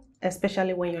stressful,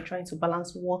 especially when you're trying to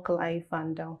balance work life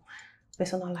and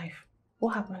personal life.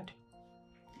 What happened?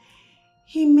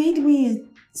 He made me a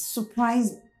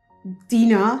surprise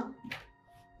dinner,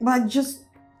 but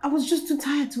I was just too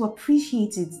tired to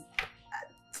appreciate it.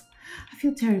 I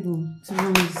feel terrible, to be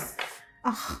honest.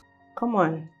 Come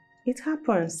on, it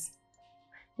happens.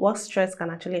 Work stress can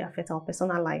actually affect our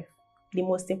personal life. The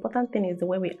most important thing is the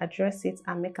way we address it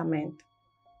and make amends.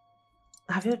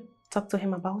 Have you talked to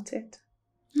him about it?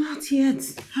 Not yet.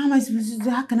 How am I supposed to do?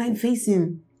 How can I face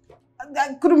him?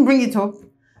 I couldn't bring it up.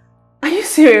 Are you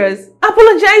serious?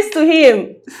 Apologize to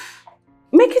him.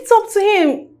 Make it up to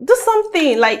him. Do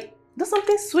something, do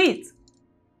something sweet.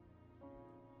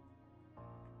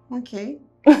 Okay.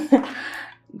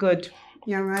 Good.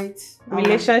 You're right.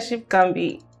 Relationship can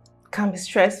be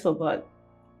stressful, but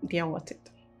they are worth it.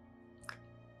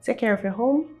 Take care of your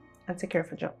home and take care of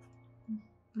your job.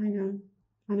 I know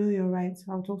you're right.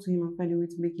 I'll talk to him and find a way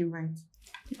to make it right.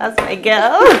 That's my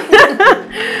girl.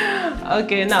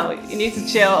 Okay, now you need to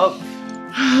cheer up.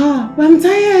 But I'm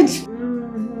tired.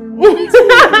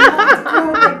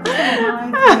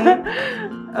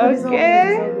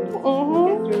 Okay.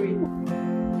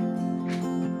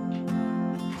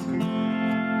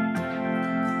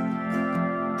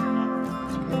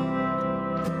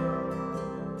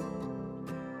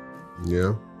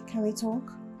 Yeah? Can we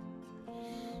talk?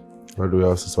 What do we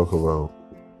have to talk about?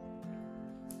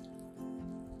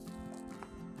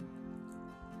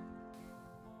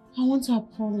 I want to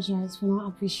apologize for not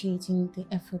appreciating the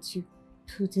effort you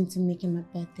put into making my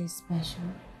birthday special.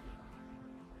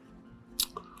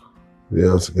 You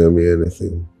don't have to give me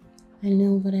anything. I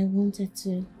know, but I wanted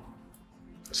to.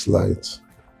 It's light.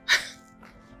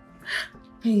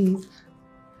 Babe,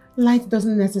 light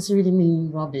doesn't necessarily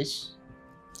mean rubbish.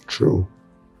 True.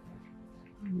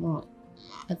 Well,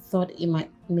 I thought it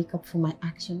might make up for my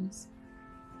actions.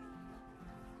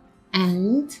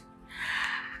 And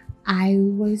I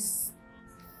was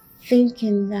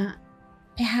thinking that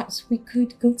perhaps we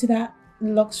could go to that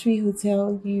luxury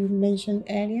hotel you mentioned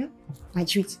earlier. My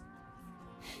treat.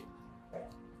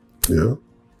 Yeah.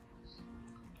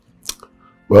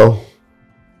 Well,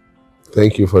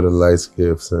 thank you for the light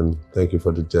gifts and thank you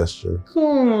for the gesture.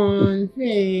 Come on,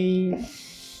 babe.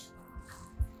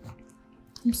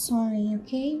 I'm sorry,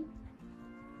 okay?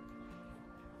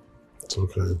 It's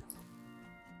okay.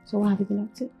 So what have you been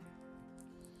up to?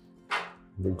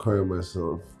 I've been crying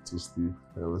myself to sleep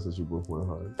ever since you broke my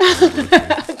heart.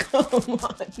 Come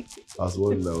on. I was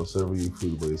wondering that I was serving you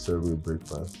food, but you served me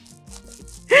breakfast.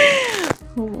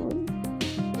 Come on.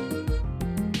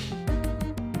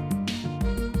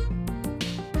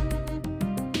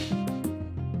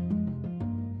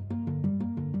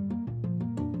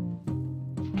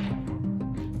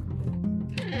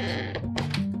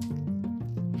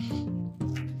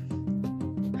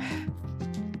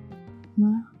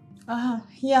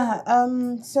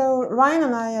 So Ryan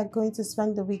and I are going to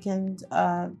spend the weekend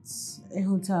at a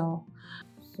hotel.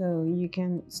 So so you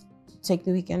can take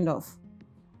the weekend off.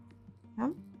 Yeah?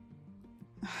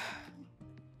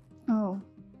 Oh,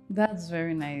 that's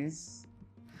very nice.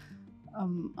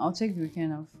 I'll take the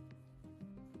weekend off.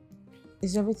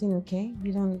 Is everything okay?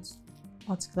 You don't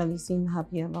particularly seem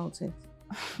happy about it.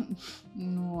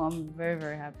 No, I'm very,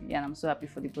 very happy, and I'm so happy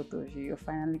for the both of you. You're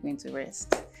finally going to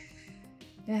rest.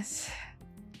 Yes.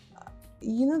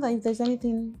 You know that if there's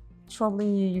anything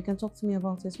troubling you, you can talk to me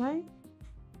about it, right?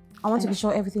 I want to be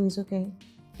sure everything is okay.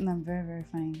 No, I'm very, very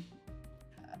fine.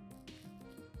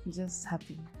 I'm just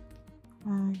happy.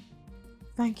 Alright.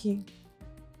 Thank you.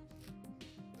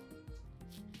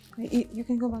 You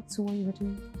can go back to what you were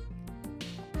doing.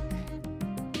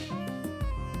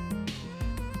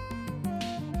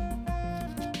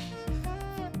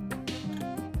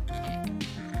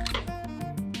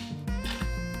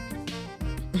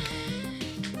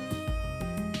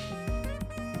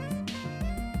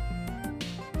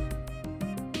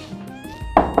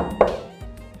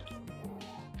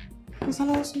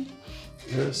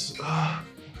 Yes.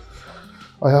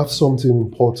 I have something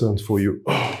important for you.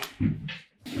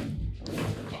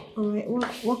 Alright,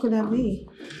 what could that be?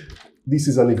 This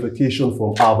is an invitation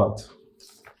from Albert.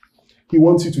 He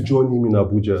wants you to join him in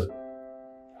Abuja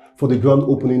for the grand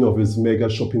opening of his mega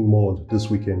shopping mall this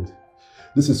weekend.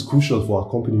 This is crucial for our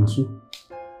company too.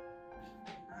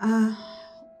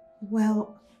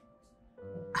 Well,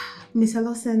 Mr.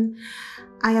 Lawson,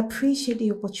 I appreciate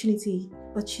the opportunity,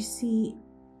 but you see,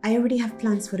 I already have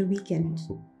plans for the weekend.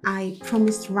 I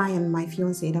promised Ryan, my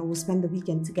fiancé, that we'll spend the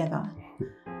weekend together.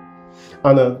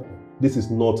 Anna, this is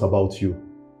not about you.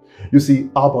 You see,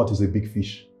 Albert is a big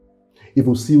fish. If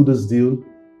we seal this deal,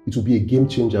 it will be a game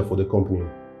changer for the company.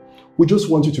 We just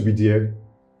want you to be there,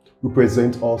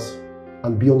 represent us,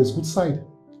 and be on his good side.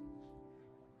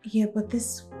 Yeah, but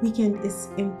this weekend is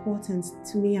important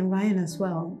to me and Ryan as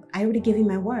well. I already gave him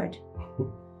my word.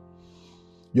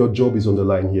 Your job is on the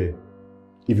line here.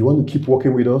 If you want to keep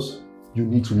working with us, you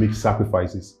need to make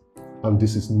sacrifices, and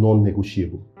this is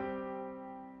non-negotiable.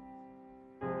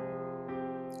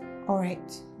 All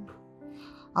right.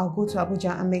 I'll go to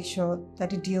Abuja and make sure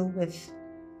that the deal with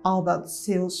Albert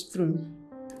sails through.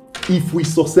 If we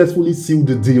successfully seal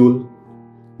the deal,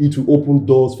 it will open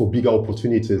doors for bigger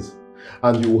opportunities,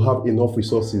 and you will have enough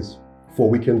resources for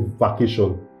weekend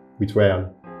vacation with Ryan.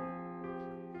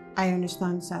 I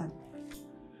understand, sir.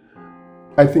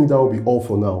 I think that will be all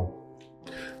for now.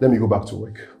 Let me go back to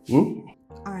work. All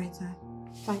right, sir.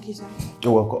 Thank you, sir.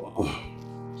 You're welcome.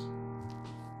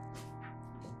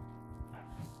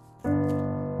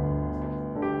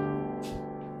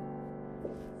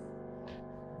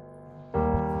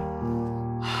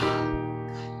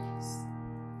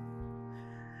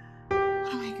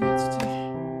 What am I going to do?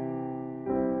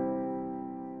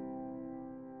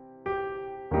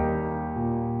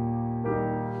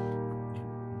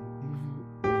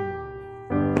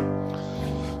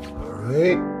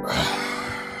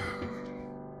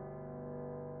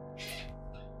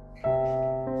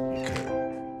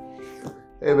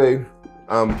 Hey babe,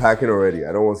 I'm packing already.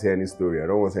 I don't want to hear any story. I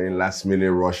don't want to hear any last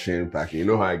minute rushing packing. You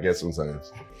know how I get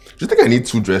sometimes. Do you think I need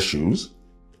 2 dress shoes?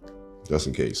 Just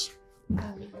in case.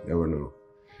 Never know.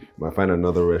 Might find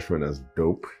another restaurant that's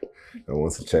dope I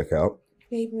want to check out.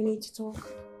 Babe, we need to talk.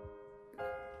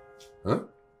 Huh?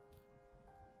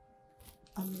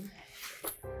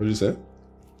 What did you say?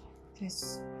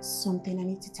 There's something I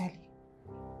need to tell you.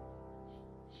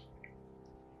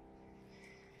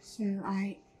 So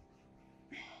I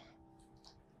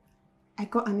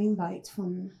got an invite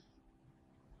from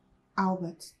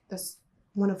Albert. That's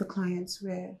one of the clients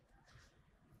we're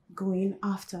going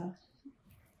after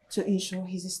to insure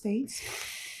his estate.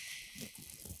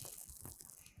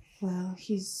 Well,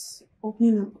 he's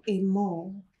opening up a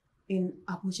mall in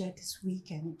Abuja this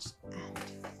weekend, and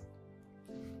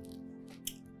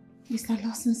Mr.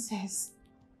 Lawson says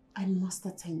I must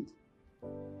attend.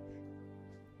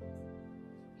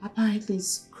 Apparently,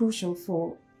 it's crucial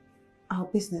for our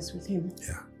business with him.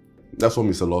 Yeah, that's what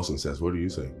Mr. Lawson says. What do you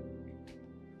say?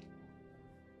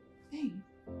 Hey.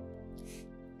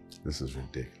 This is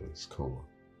ridiculous. Come on.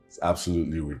 It's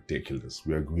absolutely ridiculous.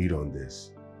 We agreed on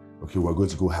this. Okay, we're going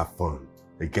to go have fun.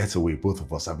 A getaway, both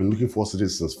of us. I've been looking forward to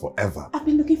this since forever. I've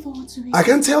been looking forward to it. I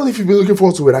can tell if you've been looking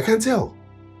forward to it. I can tell.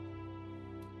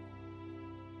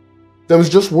 That was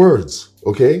just words,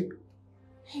 okay?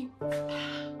 Hey.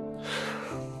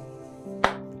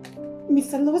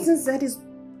 Mr. Lawson said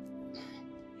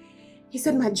he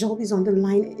said my job is on the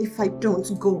line if I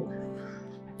don't go.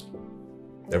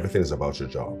 Everything is about your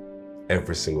job.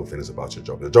 Every single thing is about your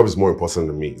job. The job is more important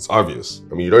than me. It's obvious.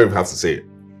 I mean, you don't even have to say it.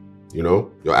 You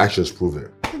know? Your actions prove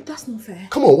it. That's not fair.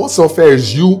 Come on, what's not fair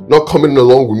is you not coming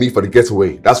along with me for the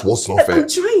getaway. That's what's not fair. I'm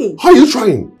trying. How are you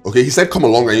trying? Okay, he said come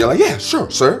along and you're like, yeah, sure,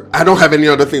 sir. I don't have any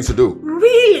other things to do.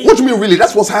 Really? What do you mean really?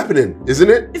 That's what's happening, isn't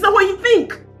it? Is that what you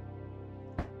think?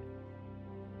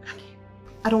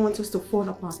 I don't want us to fall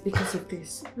apart because of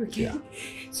this, okay? Yeah.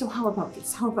 So how about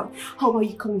this? How about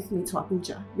you come with me to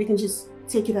Abuja? We can just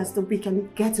take it as the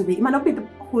weekend getaway. It might not be the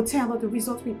hotel or the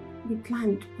resort we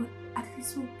planned, but at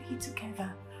least we'll be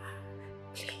together.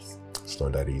 Please. It's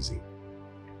not that easy.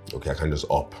 Okay, I can't just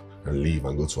up and leave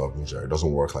and go to Abuja. It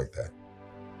doesn't work like that.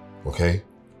 Okay?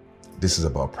 This is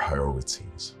about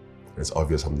priorities. It's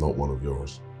obvious I'm not one of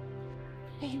yours.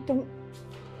 Hey, don't.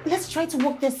 Let's try to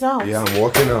work this out. Yeah, I'm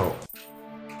working out.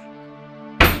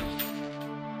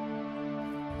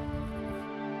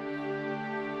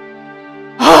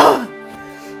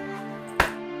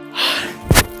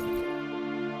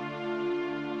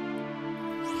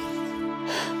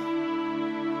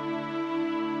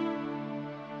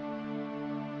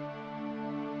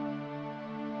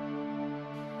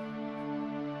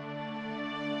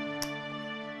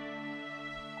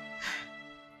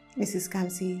 Mrs.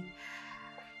 Kamsi,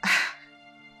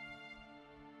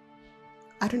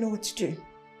 I don't know what to do.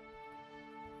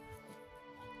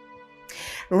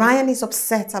 Ryan is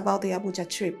upset about the Abuja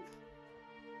trip.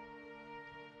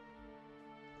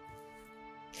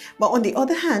 But on the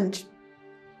other hand,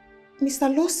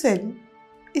 Mr. Lawson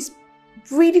is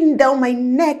breathing down my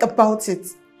neck about it.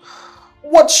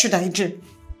 What should I do?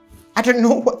 I don't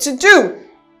know what to do.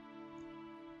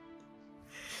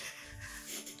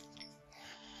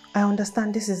 I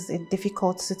understand this is a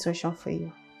difficult situation for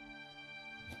you.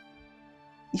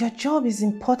 Your job is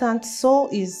important, so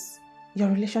is your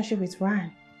relationship with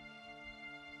Ryan.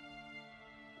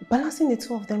 Balancing the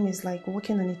two of them is like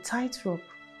walking on a tightrope.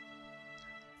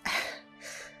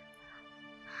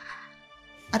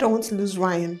 I don't want to lose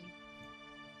Ryan.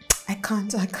 I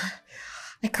can't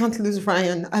lose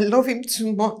Ryan. I love him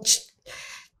too much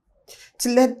to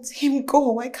let him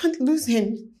go. I can't lose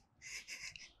him.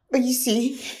 But you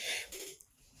see,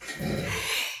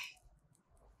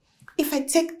 if I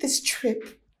take this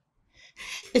trip,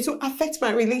 it will affect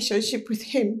my relationship with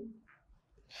him.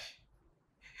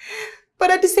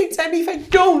 But at the same time, if I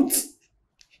don't,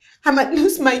 I might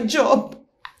lose my job.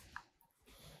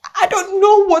 I don't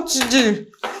know what to do.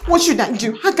 What should I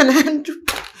do? How can I handle?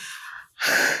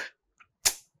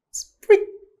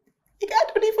 I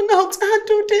don't even know how to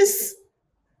handle this.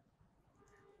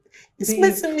 It's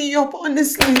messing me up,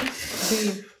 honestly.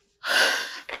 Babe,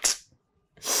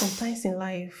 sometimes in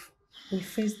life, we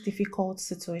face difficult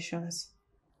situations.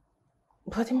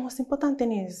 But the most important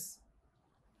thing is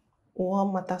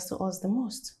what matters to us the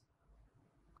most.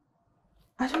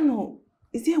 I don't know,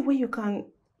 is there a way you can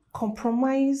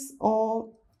compromise or,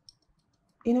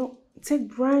 take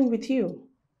Brian with you?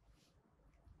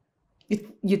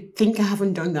 You think I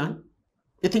haven't done that?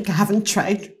 You think I haven't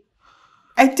tried?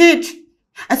 I did.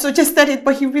 I suggested it,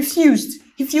 but he refused.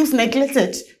 He feels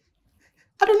neglected.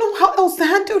 I don't know how else to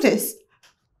handle this.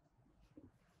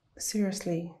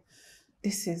 Seriously,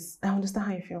 I understand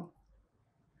how you feel.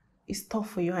 It's tough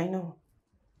for you, I know.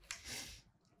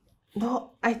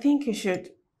 But I think you should,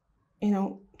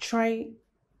 try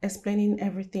explaining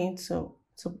everything to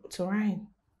Ryan.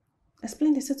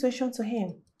 Explain the situation to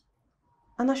him.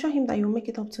 And assure him that you'll make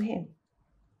it up to him.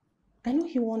 I know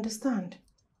he will understand.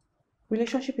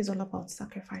 Relationship is all about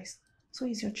sacrifice. So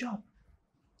is your job.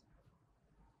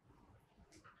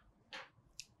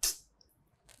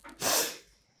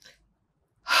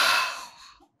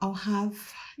 I'll have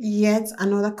yet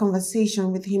another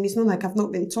conversation with him. It's not like I've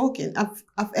not been talking. I've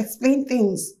explained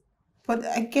things. But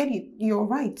I get it. You're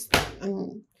right.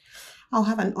 I'll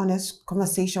have an honest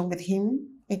conversation with him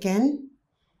again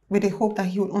with the hope that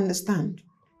he will understand.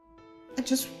 I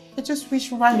just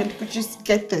wish Ryan could just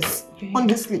get this,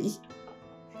 honestly.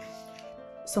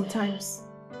 Sometimes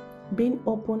being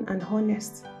open and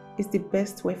honest is the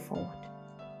best way forward.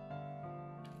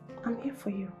 I'm here for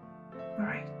you, all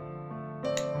right?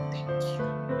 Thank you.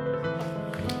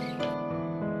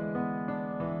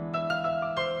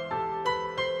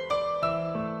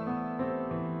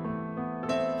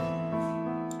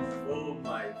 Oh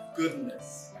my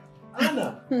goodness.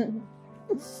 Anna,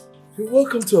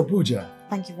 welcome to Abuja.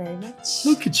 Thank you very much.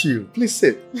 Look at you. Please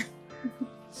sit.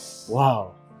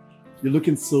 Wow. You're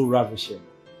looking so ravishing.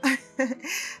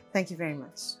 Thank you very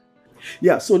much.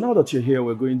 Yeah, so now that you're here,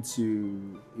 we're going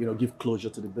to, give closure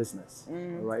to the business, all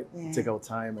right? Yeah. Take our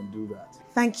time and do that.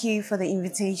 Thank you for the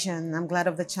invitation. I'm glad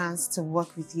of the chance to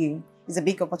work with you. It's a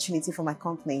big opportunity for my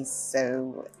company,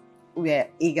 so we're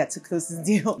eager to close this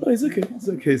deal. No, it's okay. It's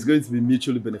okay. It's going to be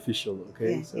mutually beneficial.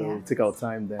 Okay, Yeah, so yeah. we'll take our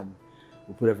time, then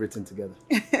we'll put everything together.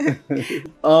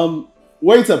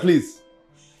 Waiter, please.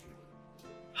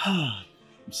 I'm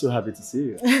so happy to see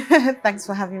you. Thanks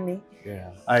for having me.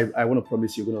 Yeah, I want to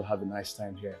promise you're going to have a nice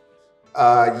time here.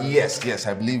 Yes.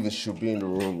 I believe it should be in the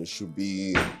room. It should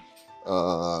be.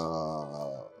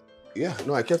 Yeah.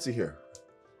 No, I kept it here.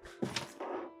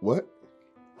 What?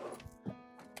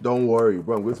 Don't worry,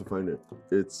 bro. I'm going to find it.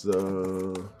 It's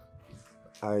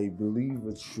I believe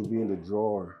it should be in the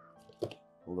drawer.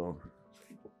 Hold on.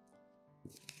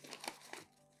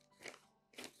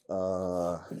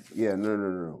 Yeah,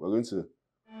 no. We're going to.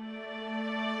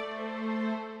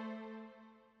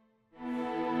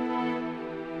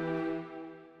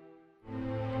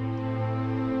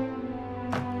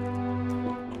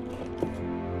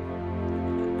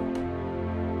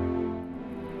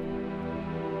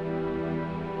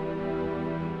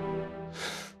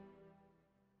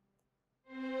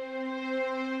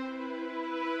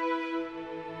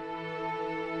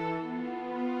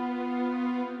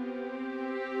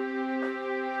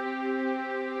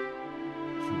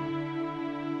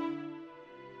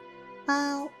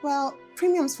 Well,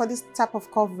 premiums for this type of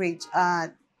coverage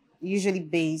are usually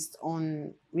based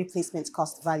on replacement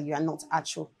cost value and not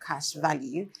actual cash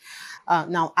value.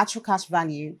 Now, actual cash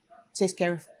value takes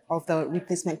care of the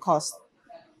replacement cost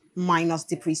minus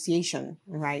depreciation,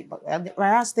 right? But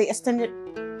whereas the extended...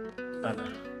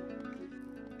 Anna.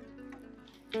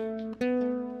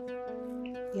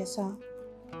 Yes, sir.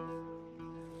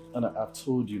 Anna, I've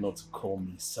told you not to call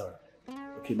me sir.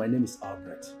 Okay, my name is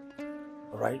Albert.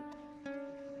 All right?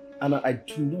 Anna, I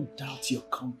do not doubt your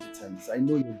competence. I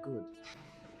know you're good.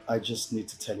 I just need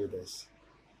to tell you this.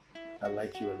 I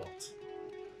like you a lot.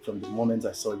 From the moment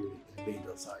I saw you in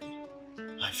Lagos,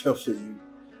 I fell for you.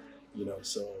 You know,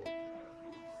 so...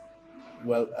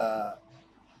 Well,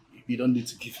 you don't need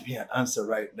to give me an answer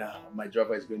right now. My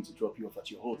driver is going to drop you off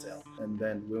at your hotel. And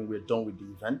then when we're done with the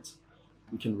event,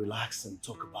 we can relax and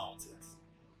talk about it.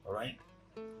 All right?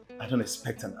 I don't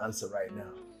expect an answer right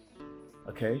now.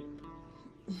 Okay?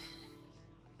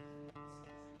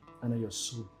 Anna, you're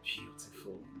so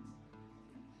beautiful.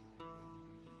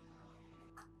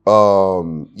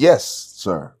 Yes,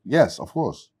 sir. Yes, of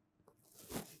course.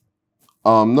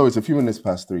 No, it's a few minutes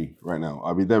past 3 right now.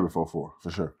 I'll be there before 4,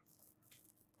 for sure.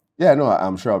 Yeah, no,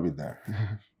 I'm sure I'll be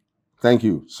there. Thank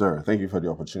you, sir. Thank you for the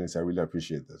opportunity. I really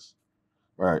appreciate this.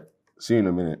 All right. See you in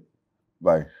a minute.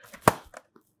 Bye.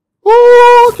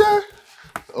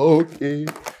 Okay.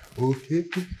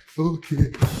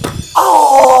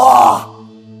 Oh!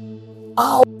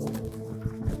 Ow!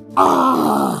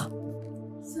 Ah!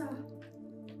 Sir.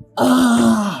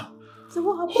 Ah! So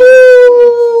what happened?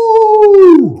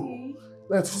 Ooh!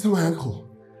 That's my ankle.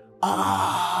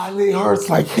 Ah, it hurts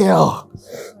like hell.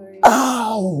 Sorry.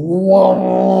 Ow!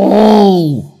 Whoa!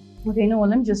 Okay, you know what?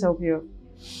 Let me just help you.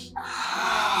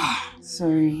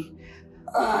 Sorry.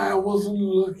 I wasn't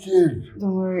looking.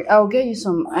 Don't worry. I'll get you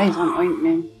some ice and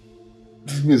ointment.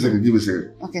 Give me a second.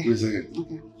 Okay. Give me a second.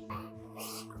 Okay.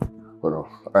 Hold on.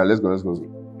 All right, let's go.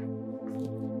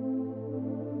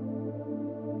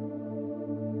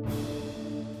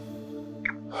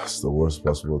 It's the worst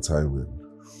possible timing.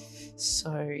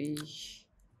 Sorry.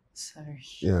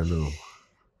 Yeah, no.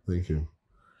 Thank you.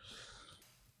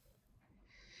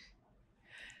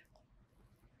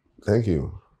 Thank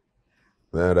you.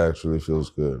 That actually feels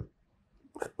good.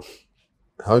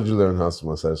 How did you learn how to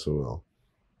massage so well?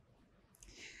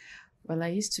 Well, I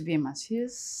used to be a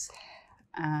masseuse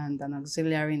and an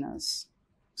auxiliary nurse.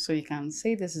 So you can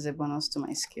say this is a bonus to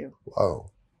my skill.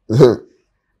 Wow.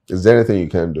 Is there anything you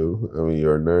can do? I mean,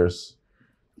 you're a nurse,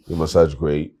 you massage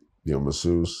great, you're a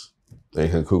masseuse, and you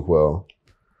can cook well.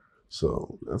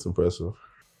 So that's impressive.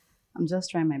 I'm just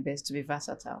trying my best to be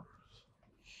versatile.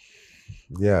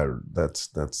 Yeah, that's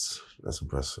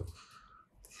impressive.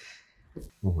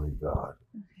 Oh my God.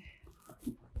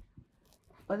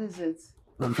 What is it?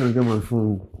 I'm trying to get my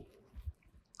phone.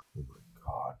 Oh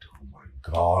my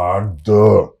God.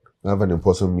 I have an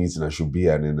important meeting I should be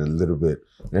at in a little bit.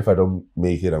 And if I don't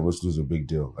make it, I'm going to lose a big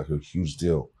deal, like a huge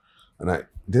deal. And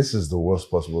this is the worst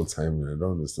possible timing. I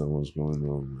don't understand what's going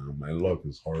on, man. My luck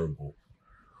is horrible.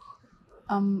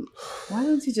 Why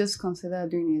don't you just consider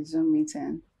doing a Zoom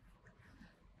meeting?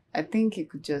 I think you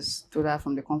could just do that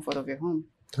from the comfort of your home.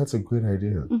 That's a great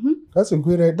idea. Mm-hmm. That's a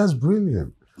great idea. That's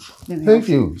brilliant. Then Thank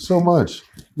you so much.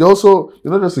 You're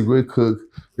not just a great cook,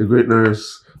 a great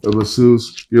nurse, a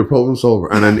masseuse, you're a problem solver,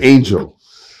 and an angel.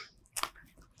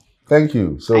 Thank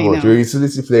you so much. You're a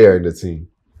utility player in the team.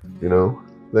 You know?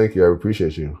 Thank you. I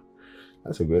appreciate you.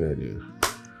 That's a good idea.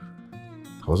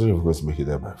 wasn't even going to make it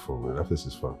there by 4, man. That place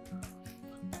is fun.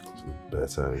 It's a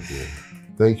better idea.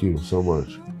 Thank you so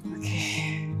much.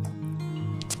 Okay.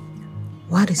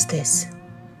 What is this?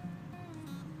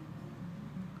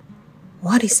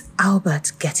 What is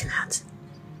Albert getting at?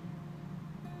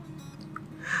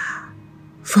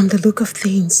 From the look of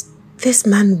things, this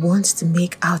man wants to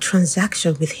make our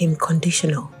transaction with him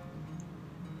conditional.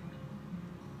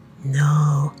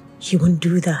 No, he won't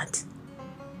do that.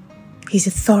 He's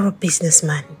a thorough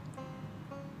businessman.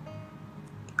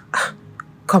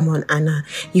 Come on, Anna.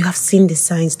 You have seen the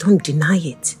signs. Don't deny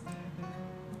it.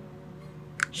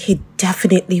 He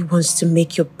definitely wants to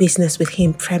make your business with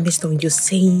him premised on you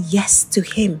saying yes to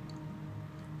him.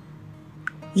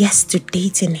 Yes to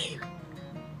dating him.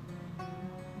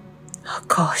 Oh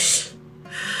gosh.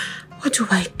 What do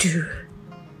I do?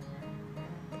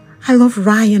 I love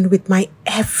Ryan with my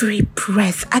every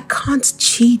breath. I can't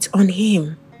cheat on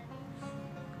him.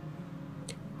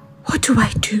 What do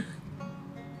I do?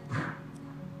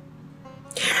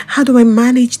 How do I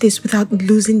manage this without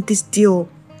losing this deal?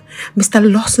 Mr.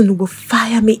 Lawson will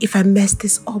fire me if I mess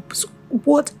this up. So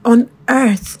what on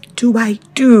earth do I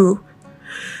do?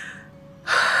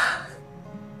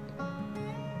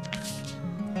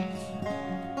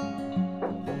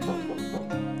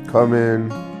 Come in.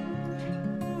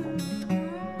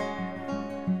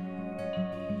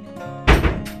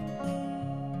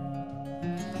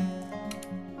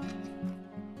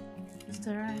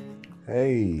 Mr. Ryan.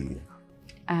 Hey.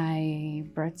 I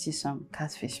brought you some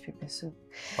catfish pepper soup.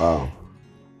 Wow.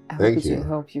 I Thank hope it you. will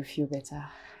help you feel better.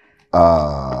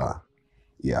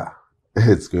 Yeah.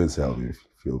 It's going to help me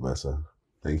feel better.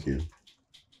 Thank you.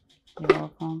 You're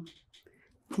welcome.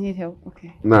 Do you need help?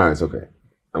 Okay. No, it's okay.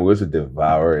 I'm going to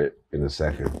devour it in a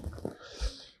second.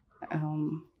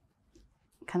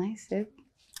 Can I sip?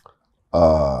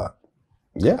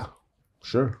 Yeah,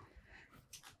 sure.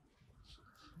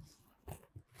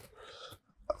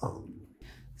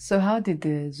 So how did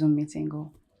the Zoom meeting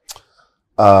go?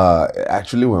 It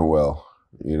actually went well.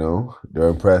 You know, they're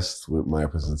impressed with my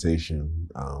presentation.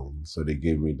 So they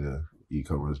gave me the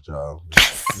e-commerce job.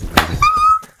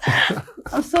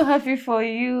 I'm so happy for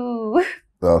you.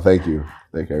 Well, thank you.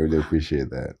 I really appreciate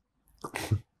that.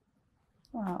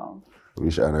 Wow. I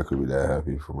wish Anna could be that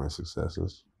happy for my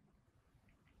successes.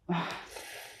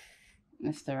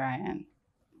 Mr. Ryan,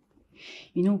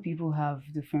 you know people have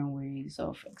different ways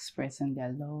of expressing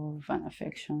their love and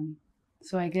affection.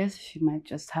 So I guess she might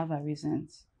just have her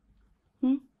reasons.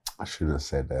 I shouldn't have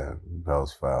said that. That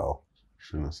was foul.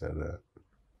 Shouldn't have said that.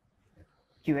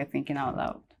 You were thinking out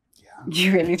loud. Yeah.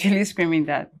 You were literally screaming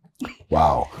that.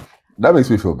 Wow. That makes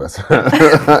me feel better.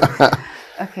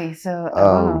 Okay, so I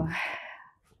will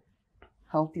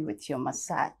help you with your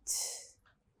massage.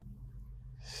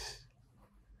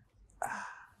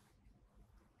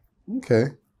 Okay.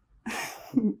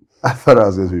 I thought I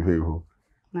was going to be painful.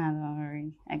 No, don't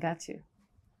worry. I got you.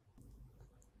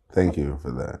 Thank you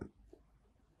for that.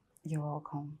 You're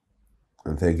welcome.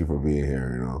 And thank you for being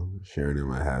here, you know, sharing in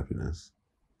my happiness.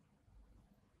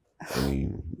 I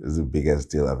mean, it's the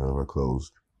biggest deal I've ever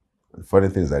closed. The funny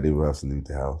thing is I didn't even have to leave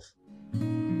the house.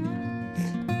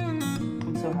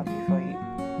 I'm so happy for you.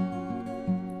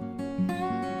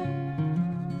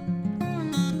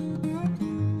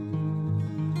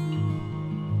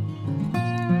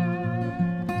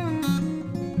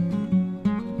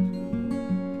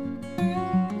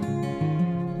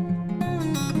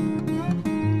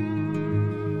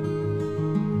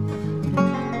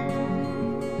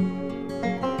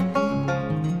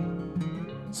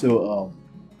 So,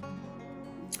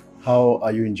 how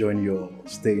are you enjoying your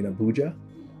stay in Abuja?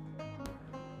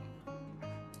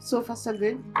 So far, so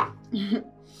good.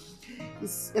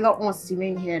 It's a lot more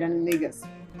serene here than in Lagos.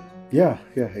 Yeah,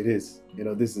 it is. You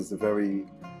know, this is a very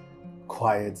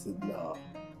quiet and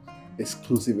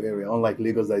exclusive area, unlike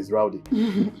Lagos that is rowdy.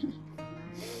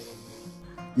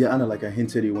 Yeah, Anna, like I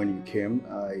hinted you when you came,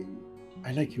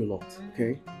 I like you a lot,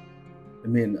 okay? I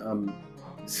mean, I'm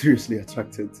seriously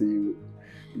attracted to you.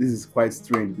 This is quite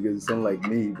strange because it's unlike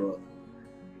me, but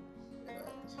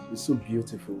you're so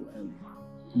beautiful, and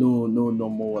no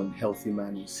normal and healthy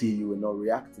man will see you and not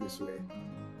react this way,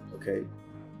 okay?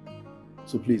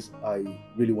 So please, I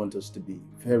really want us to be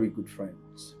very good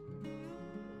friends.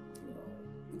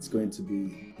 It's going to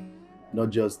be not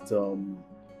just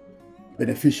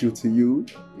beneficial to you,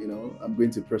 you know, I'm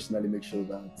going to personally make sure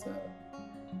that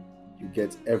you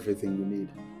get everything you need,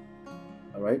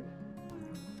 all right?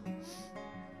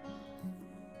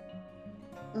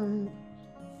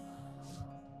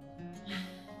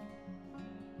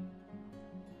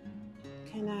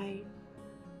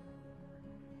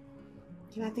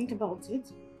 Can I think about it?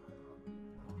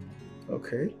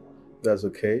 Okay, that's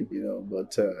okay,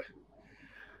 but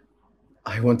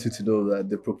I want you to know that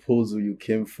the proposal you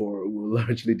came for will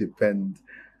largely depend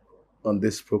on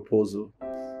this proposal.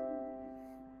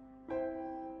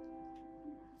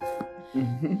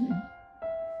 Yeah.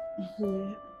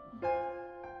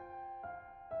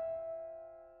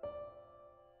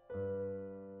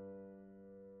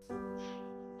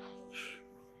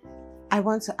 I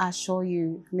want to assure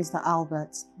you, Mr.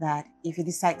 Albert, that if you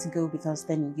decide to go with us,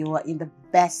 then you are in the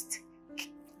best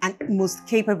and most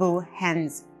capable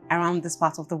hands around this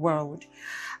part of the world.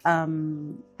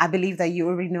 I believe that you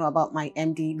already know about my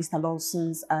MD, Mr.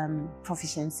 Lawson's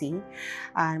proficiency.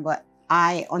 But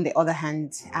I, on the other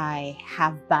hand, I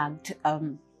have bagged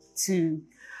 2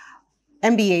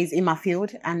 MBAs in my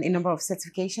field and a number of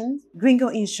certifications. Gringo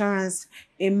Insurance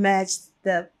emerged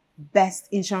the best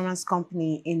insurance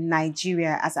company in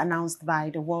Nigeria as announced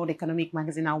by the World Economic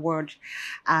Magazine Award.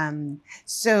 Rest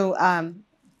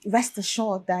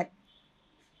assured that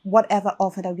whatever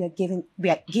offer that we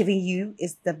are giving you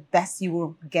is the best you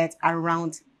will get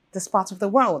around this part of the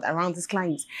world, around this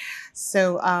climate.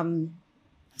 So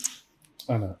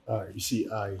Anna, you see,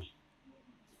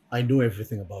 I know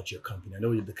everything about your company. I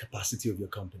know the capacity of your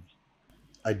company.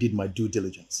 I did my due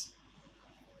diligence.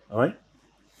 All right?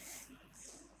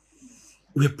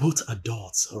 We're both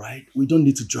adults, all right? We don't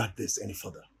need to drag this any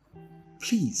further.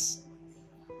 Please,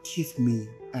 give me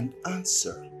an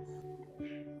answer.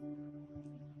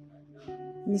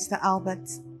 Mr. Albert,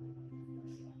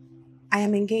 I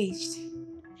am engaged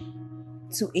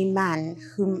to a man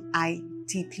whom I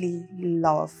deeply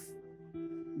love.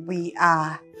 We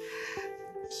are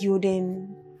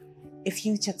building a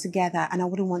future together, and I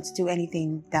wouldn't want to do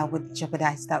anything that would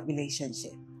jeopardize that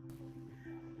relationship.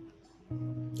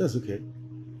 That's okay.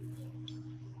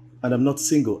 And I'm not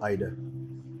single either.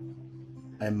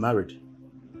 I'm married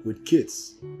with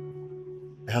kids.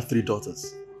 I have 3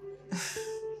 daughters.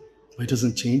 But it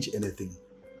doesn't change anything,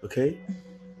 okay?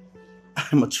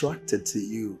 I'm attracted to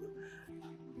you.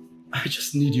 I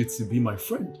just need you to be my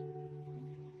friend.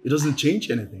 It doesn't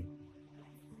change anything.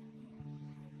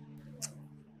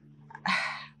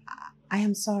 I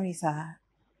am sorry, sir,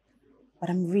 but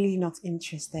I'm really not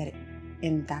interested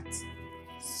in that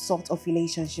sort of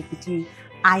relationship with you.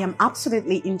 I am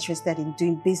absolutely interested in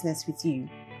doing business with you.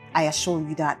 I assure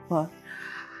you that, but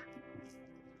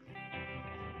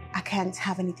I can't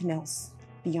have anything else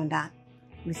beyond that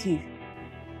with you.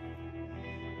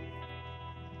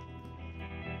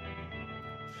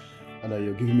 Anna,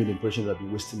 you're giving me the impression that I've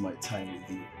been wasting my time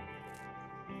with you.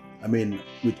 I mean,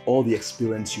 with all the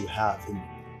experience you have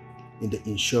in the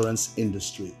insurance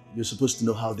industry, you're supposed to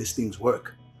know how these things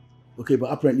work. Okay, but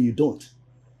apparently you don't.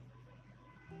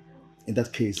 In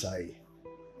that case, I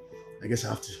guess I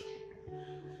have to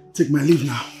take my leave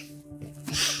now.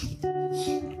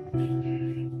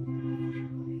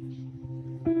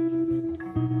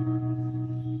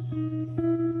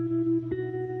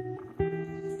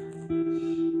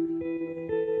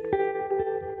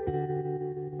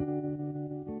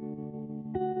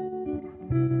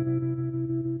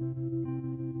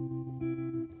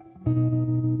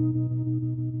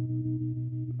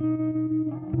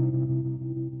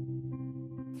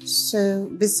 So,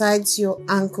 besides your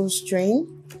ankle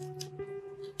strain,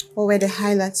 what were the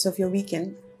highlights of your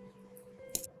weekend?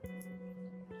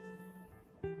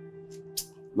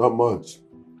 Not much.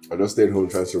 I just stayed home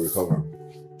trying to recover.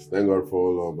 Thank God for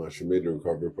all of us. She made the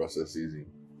recovery process easy.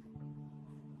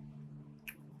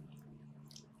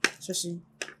 So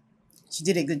she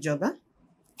did a good job, huh?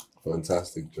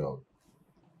 Fantastic job.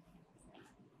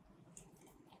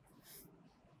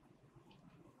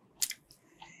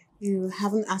 You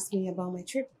haven't asked me about my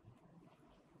trip.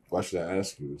 Why should I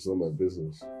ask you? It's not my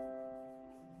business.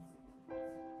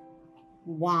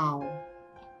 Wow.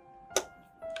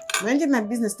 When did my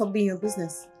business stop being your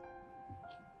business?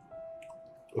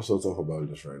 Let's not talk about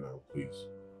this right now, please.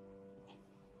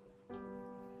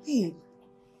 Babe.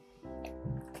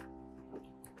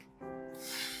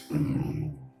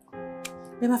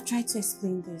 Babe, I've tried to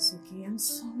explain this, okay? I'm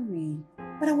sorry.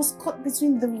 But I was caught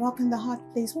between the rock and the hard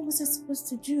place. What was I supposed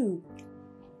to do?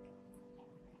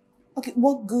 Okay,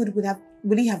 what good would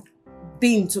it have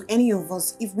been to any of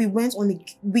us if we went on a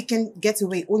weekend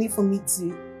getaway only for me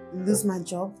to lose my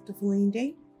job the following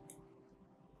day?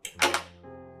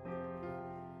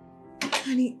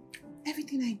 Honey,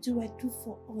 everything I do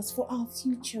for us, for our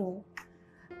future.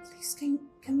 Please, can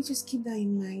we just keep that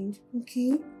in mind,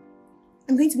 okay?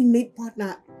 I'm going to be made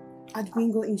partner at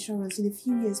Gringo Insurance in a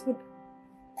few years, but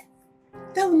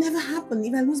that will never happen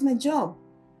if I lose my job.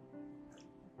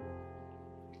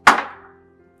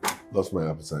 Lost my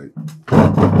appetite.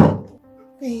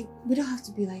 Babe, we don't have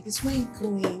to be like this. Where are you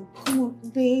going? Come on,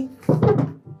 babe.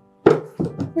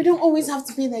 We don't always have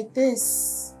to be like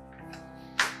this.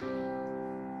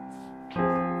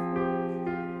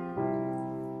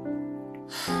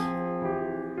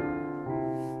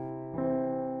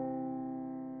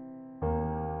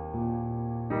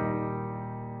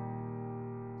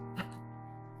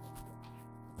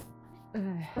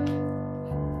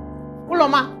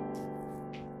 Uloma.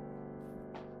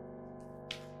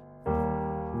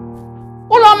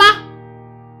 Uloma.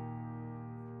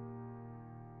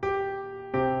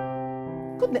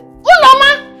 Goodness.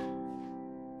 Uloma.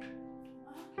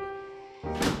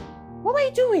 What were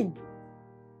you doing?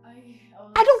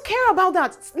 I don't care about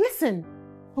that. Listen,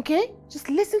 okay? Just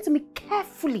listen to me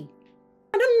carefully.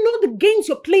 I don't know the games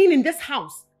you're playing in this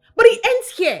house, but it ends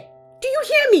here. Do you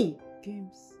hear me?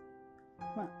 Games?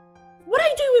 Ma. What are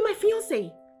you doing with my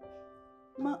fiancé?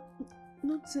 Ma,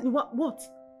 nothing. What?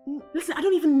 Listen, I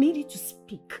don't even need you to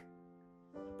speak.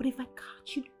 But if I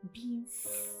catch you being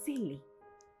silly,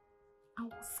 I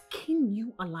will skin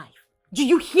you alive. Do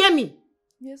you hear me?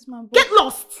 Yes, ma'am. Get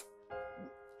lost!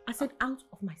 I said out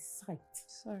of my sight.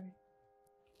 Sorry.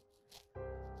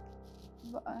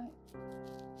 But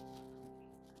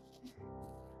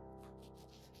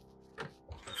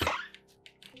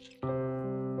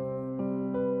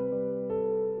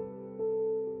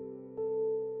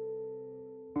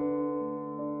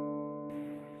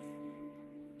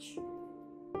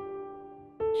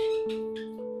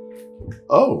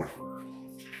Oh,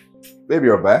 baby,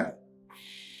 you're back.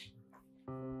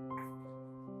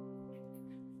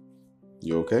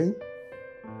 You okay?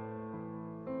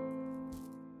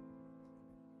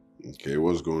 Okay,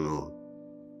 what's going on?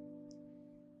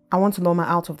 I want to Loma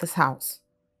out of this house.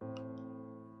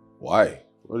 Why?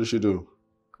 What did she do?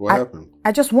 What happened?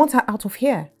 I just want her out of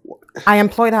here. I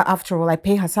employed her after all. I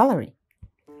pay her salary.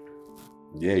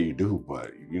 Yeah, you do,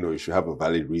 but you should have a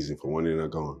valid reason for wanting her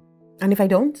gone. And if I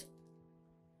don't?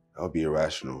 That would be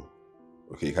irrational.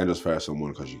 Okay, you can't just fire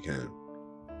someone because you can.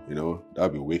 That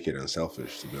would be wicked and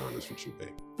selfish, to be honest with you,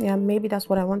 babe. Yeah, maybe that's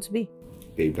what I want to be.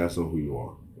 Babe, that's not who you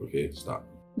are. Okay, stop.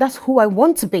 That's who I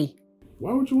want to be.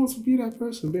 Why would you want to be that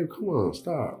person, babe? Come on,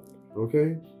 stop.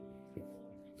 Okay?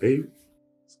 Babe,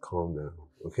 just calm down,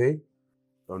 okay?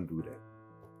 Don't do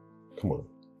that. Come on.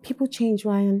 People change,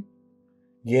 Ryan.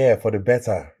 Yeah, for the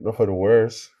better, not for the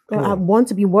worse. Well, I want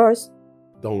to be worse.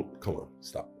 Come on,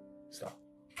 stop,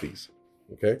 please,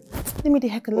 okay? Leave me the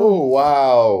heck alone. Oh,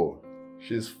 wow.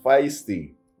 She's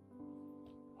feisty.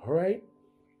 All right?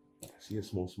 I see a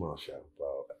small smile, Shab.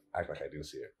 Well, act like I didn't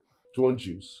see it. Do you want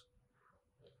juice?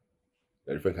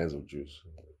 There are different kinds of juice.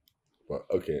 But,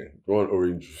 okay, do you want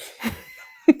orange juice?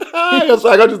 Yes,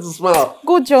 I got you to smile.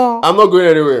 Good job. I'm not going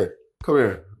anywhere. Come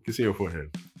here. Kissing your forehead.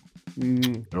 I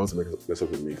don't want to mess up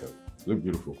with makeup. You look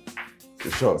beautiful. The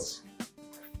shots.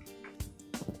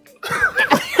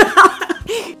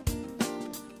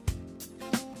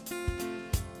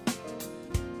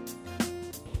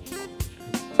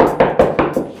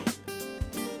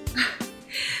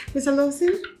 Mr.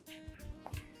 Lawson?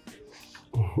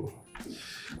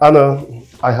 Anna,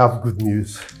 I have good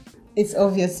news. It's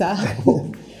obvious, sir.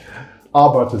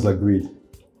 Albert has agreed.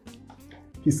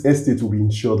 His estate will be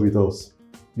insured with us.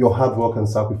 Your hard work and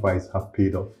sacrifice have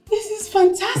paid off. This is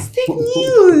fantastic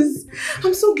news.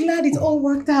 I'm so glad it all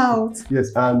worked out.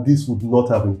 Yes, and this would not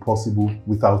have been possible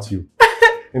without you.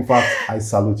 In fact, I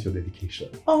salute your dedication.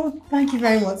 Oh, thank you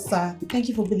very much, sir. Thank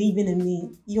you for believing in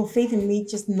me. Your faith in me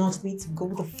just nudged me to go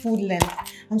the full length.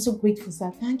 I'm so grateful,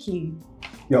 sir. Thank you.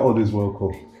 You're always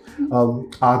welcome.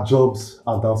 Our jobs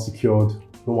are now secured.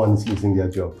 No one is losing their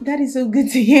job. That is so good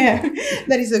to hear.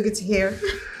 That is so good to hear.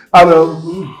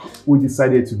 And we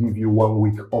decided to give you 1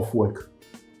 week off work.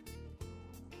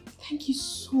 Thank you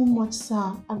so much,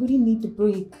 sir. I really need the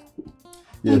break.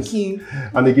 Yes. Thank you.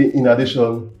 And again, in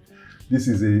addition, this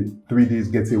is a 3 days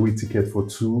getaway ticket for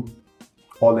 2,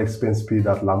 all expense paid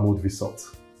at La Mode Resort.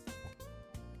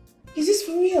 Is this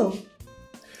for real?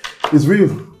 It's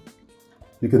real.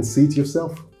 You can see it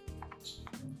yourself.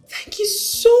 Thank you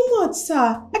so much,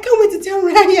 sir. I can't wait to tell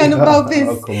Ryan about this.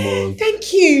 Oh, come on.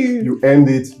 Thank you. You earned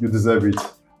it, you deserve it.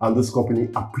 And this company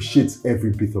appreciates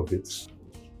every bit of it.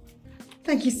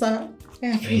 Thank you, sir. I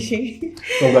appreciate it.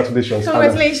 Congratulations.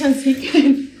 Congratulations,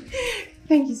 again.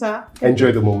 Thank you, sir.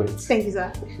 Enjoy the moment. Thank you,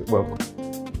 sir. Welcome.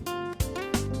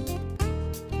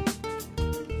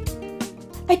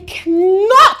 I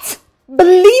cannot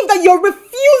believe that you're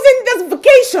refusing this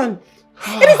vacation.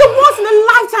 It is a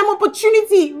once-in-a-lifetime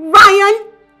opportunity, Ryan.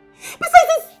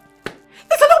 Besides,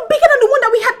 it's a lot bigger than the one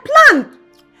that we had planned.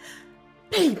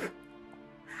 Babe,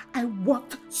 I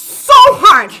worked so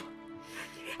hard.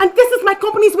 And this is my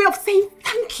company's way of saying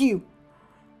thank you.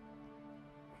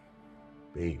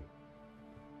 Babe.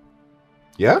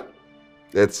 Yeah?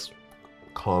 Let's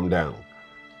calm down.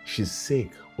 She's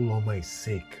sick. Uloma is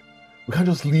sick. We can't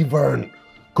just leave her and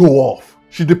go off.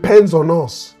 She depends on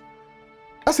us.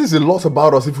 That says a lot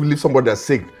about us if we leave somebody that's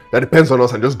sick, that depends on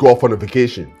us, and just go off on a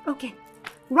vacation. Okay,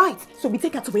 right. So we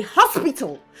take her to a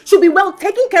hospital. She'll be well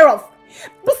taken care of.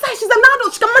 Besides, she's an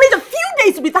adult. She can manage a few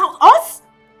days without us.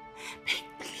 Babe,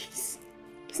 please.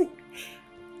 Listen.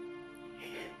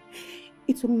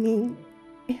 It will mean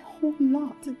a whole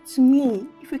lot to me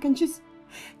if we can just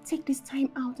take this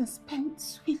time out and spend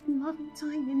sweet, loving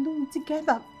time alone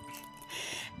together.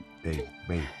 Babe.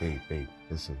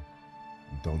 Listen,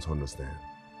 you don't understand.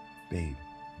 Babe,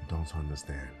 you don't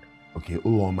understand. Okay,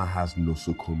 Uloma has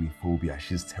nosocomiphobia.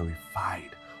 She's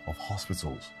terrified of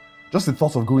hospitals. Just the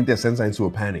thought of going there sends her into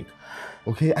a panic.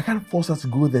 Okay, I can't force her to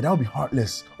go there. That would be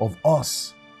heartless of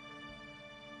us.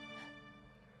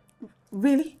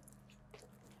 Really?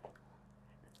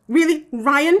 Really,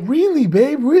 Ryan? Really,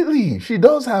 babe, really. She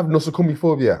does have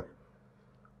nosocomiphobia.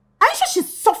 Are you sure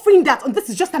she's suffering that, or this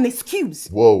is just an excuse?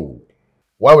 Whoa.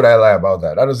 Why would I lie about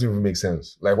that? That doesn't even make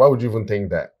sense. Like, why would you even think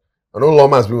that? I know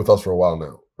Loma has been with us for a while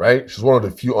now, right? She's one of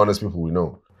the few honest people we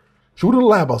know. She wouldn't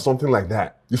lie about something like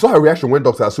that. You saw her reaction when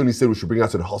Dr. Asuni said we should bring her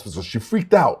to the hospital. She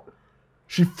freaked out.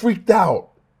 She freaked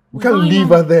out. We can't leave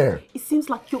her there. It seems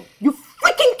like you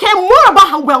freaking care more about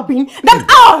her well-being than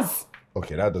ours!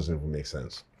 Okay, that doesn't even make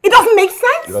sense. It doesn't make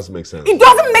sense? It doesn't make sense. It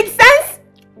doesn't make sense?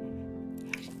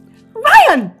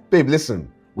 Ryan! Babe, listen.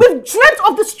 We've dreamt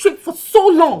of this trip for so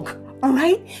long,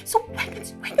 alright? So why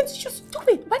can't you just do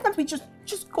it? Why can't we just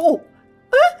go?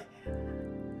 Huh?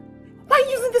 Why are you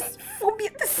using this phobia,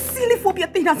 this silly phobia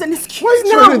thing as an excuse Why are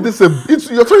you turning this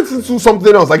you're turning this into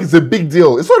something else, like it's a big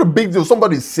deal. It's not a big deal.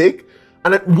 Somebody's sick,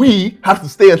 and then we have to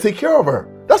stay and take care of her.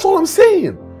 That's all I'm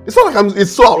saying. It's not like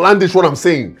it's so outlandish what I'm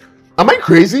saying. Am I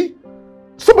crazy?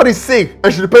 Somebody's sick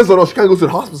and she depends on us. She can't go to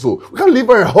the hospital. We can't leave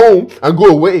her at home and go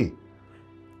away.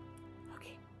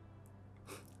 Okay.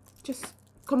 Just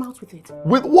come out with it.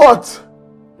 With what?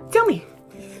 Tell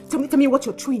me what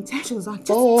your true intentions are. Just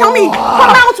tell me. Come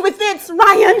out with it,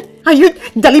 Ryan. Are you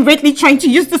deliberately trying to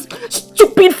use this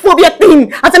stupid phobia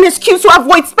thing as an excuse to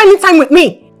avoid spending time with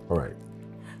me? Alright.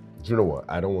 Do you know what?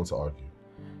 I don't want to argue.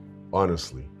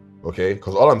 Honestly. Okay?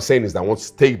 Because all I'm saying is that I want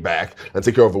to take back and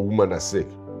take care of a woman that's sick.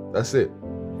 That's it.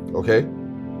 Okay?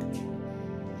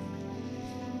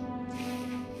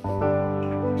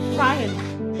 Ryan.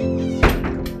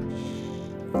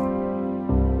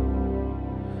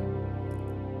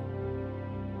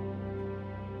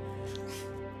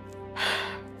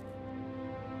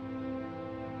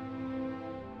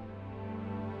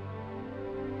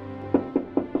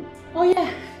 Oh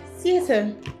yeah,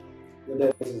 theater. Good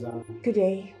day, Susanna. Good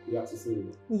day. You have to see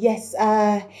me. Yes,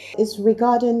 it's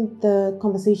regarding the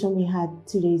conversation we had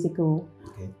 2 days ago.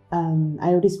 Okay. I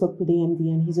already spoke with the MD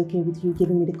and he's okay with you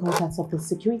giving me the contacts of the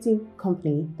security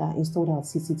company that installed our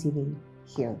CCTV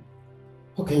here.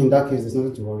 Okay, in that case, there's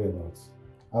nothing to worry about.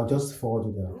 I'll just forward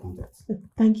you their contacts.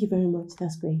 Thank you very much.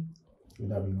 That's great. Would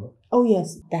that be all? Oh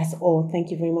yes, that's all. Thank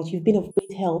you very much. You've been of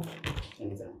great help.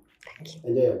 Anytime. Thank you.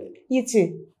 Enjoy your day. You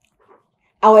too.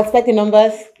 I'll expect the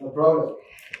numbers. No problem.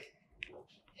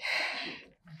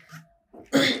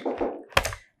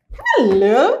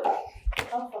 Hello.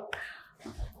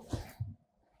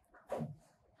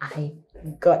 I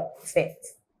got it.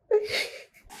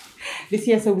 This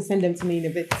year, so we send them to me in a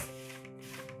bit.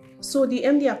 So the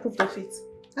MD approved of it?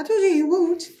 I told you he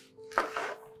would.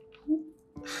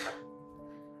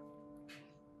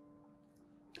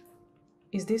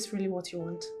 Is this really what you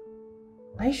want?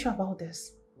 Are you sure about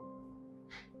this?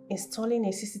 Installing a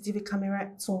CCTV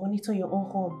camera to monitor your own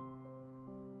home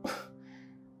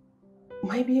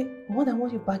might be more than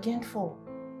what you bargained for.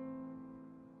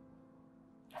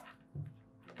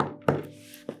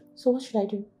 So what should I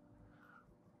do?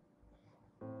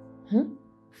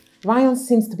 Ryan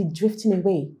seems to be drifting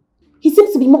away. He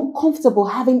seems to be more comfortable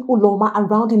having Uloma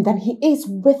around him than he is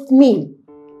with me.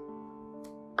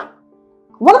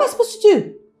 What am I supposed to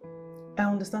do? I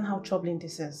understand how troubling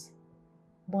this is.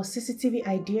 But CCTV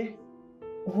idea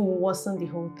wasn't the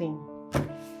whole thing.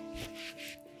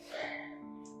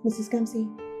 Mrs. Gamsi,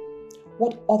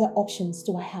 what other options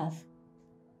do I have?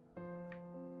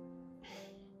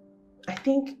 I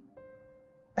think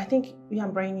you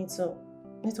and Brian need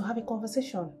to have a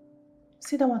conversation.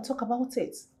 Sit down and talk about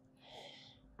it.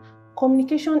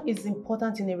 Communication is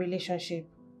important in a relationship,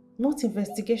 not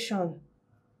investigation.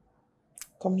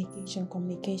 Communication,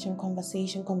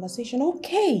 conversation.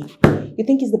 Okay. You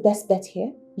think it's the best bet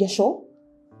here? You're sure?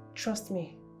 Trust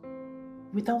me.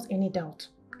 Without any doubt,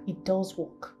 it does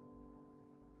work.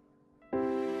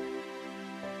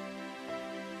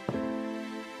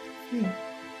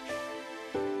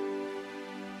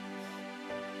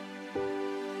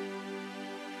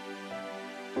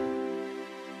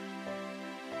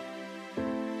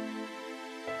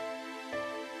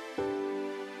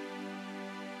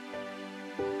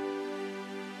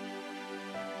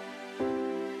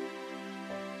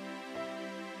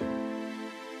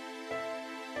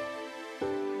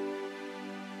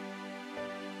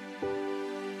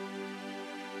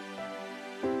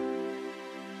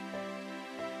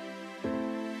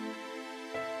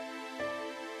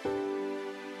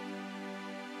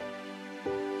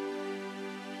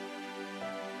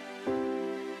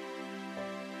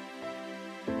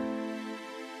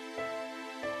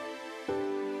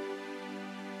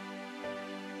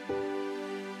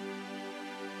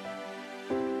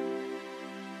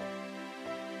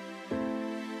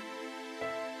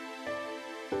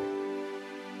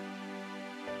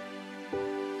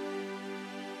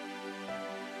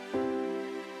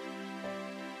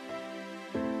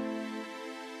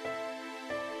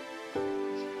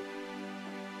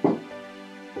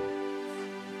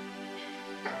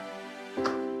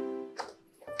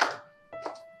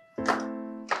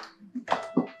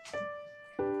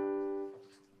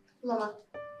 Mama.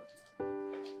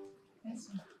 Yes,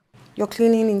 ma'am. Your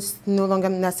cleaning is no longer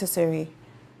necessary.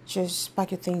 Just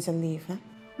pack your things and leave, huh?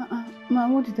 Ma,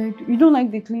 what did I do? You don't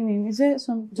like the cleaning? Is there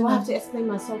some... Do I have to explain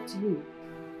myself to you?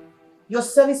 Your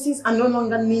services are no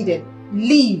longer needed.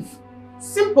 Leave.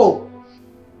 Simple.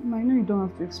 Ma, I know you don't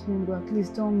have to explain, but at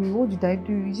least tell me, what did I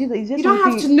do? Is it you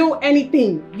don't have to know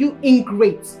anything, you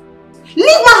ingrate. Leave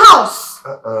my house!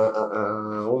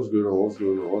 What's going on? What's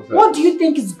going on? What do you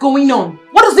think is going on?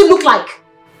 What does it look like?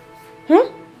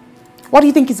 What do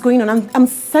you think is going on? I'm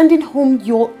sending home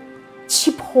your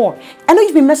cheap whore. I know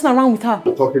you've been messing around with her.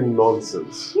 You're talking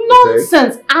nonsense.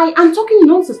 Nonsense! Okay? I am talking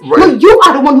nonsense. Right. No, you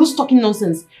are the one who's talking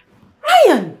nonsense.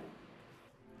 Ryan!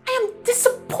 I am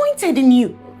disappointed in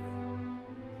you.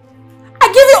 I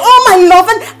give you all my love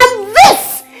and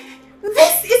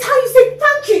this is how you say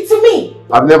thank you to me.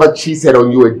 I've never cheated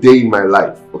on you a day in my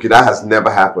life. Okay, that has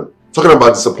never happened. Talking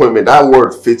about disappointment, that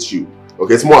word fits you.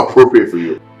 Okay, it's more appropriate for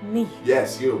you. Me?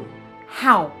 Yes, you.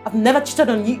 How? I've never cheated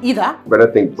on you either.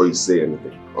 Better think before you say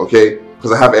anything, okay?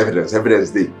 Because I have evidence. Evidence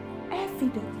day.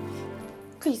 Evidence?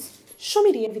 Please, show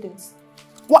me the evidence.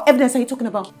 What evidence are you talking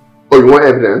about? Oh, you want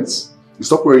evidence? You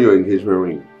stop wearing your engagement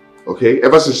ring, okay?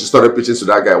 Ever since you started pitching to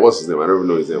that guy, what's his name? I don't even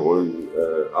know his name.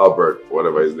 Albert,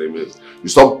 whatever his name is. You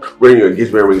stopped wearing your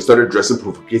engagement ring. You started dressing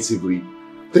provocatively.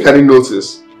 Think I didn't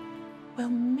notice? Well,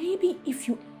 maybe if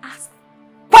you ask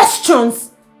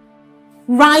questions,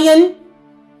 Ryan,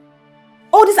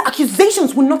 all these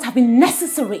accusations would not have been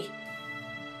necessary.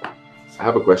 I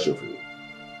have a question for you.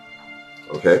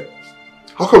 Okay?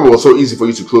 How come it was so easy for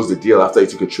you to close the deal after you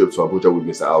took a trip to Abuja with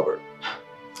Mr. Albert?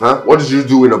 Huh? What did you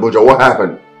do in Abuja? What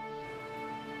happened?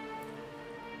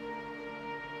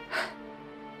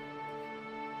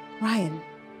 Ryan.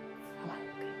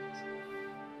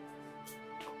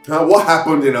 Huh? What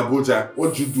happened in Abuja?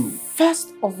 What did you do?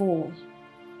 First of all,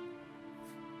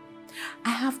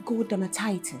 I have gold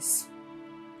dermatitis.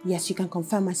 Yes, you can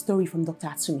confirm my story from Dr.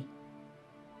 Atsumi.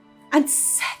 And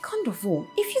second of all,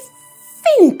 if you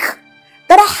think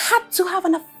that I had to have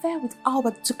an affair with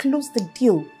Albert to close the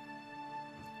deal,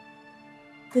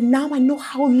 then now I know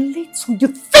how little you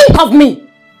think of me.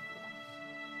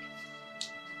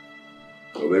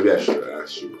 Well, maybe I should have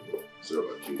asked you instead of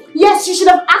accusing you. Yes, you should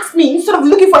have asked me instead of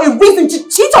looking for a reason to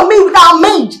cheat on me with our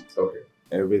maid. Okay.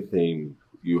 Everything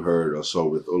you heard or saw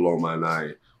with Oloma and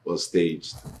I was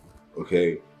staged.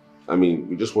 Okay? I mean,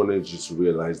 we just wanted you to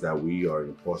realize that we are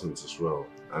important as well.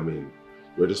 I mean,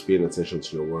 you're just paying attention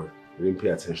to your work. You didn't pay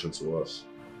attention to us.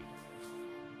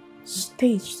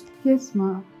 Staged? Yes,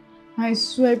 ma. I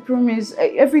swear, I promise.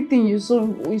 Everything we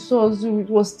saw us do, it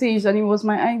was staged and it was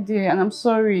my idea, and I'm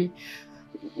sorry.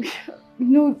 You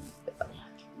know,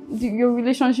 your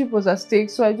relationship was at stake,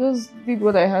 so I just did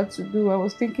what I had to do. I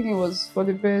was thinking it was for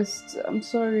the best. I'm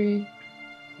sorry.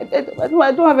 I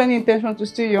don't have any intention to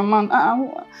steal your man.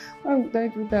 Why would I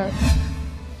do that?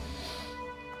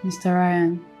 Mr.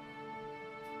 Ryan,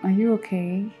 are you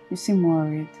okay? You seem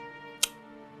worried.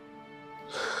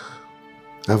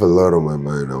 I have a lot on my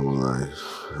mind, I won't lie.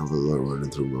 I have a lot running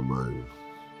through my mind.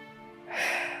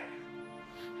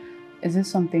 Is this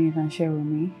something you can share with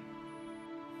me?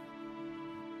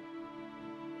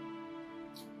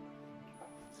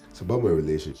 It's about my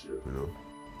relationship, you know?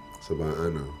 It's about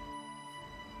Anna.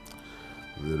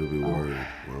 A little bit worried,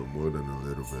 well, more than a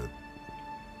little bit.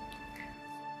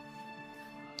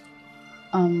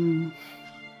 Now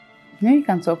you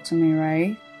can talk to me,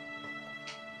 right?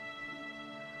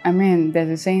 I mean, there's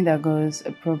a saying that goes,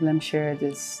 a problem shared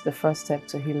is the first step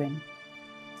to healing.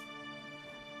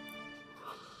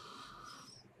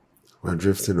 We're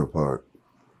drifting apart.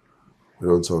 We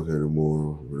don't talk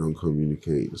anymore. We don't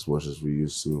communicate as much as we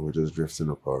used to. We're just drifting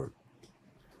apart.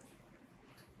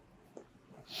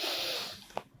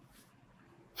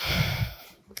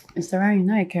 Mr. Ryan, you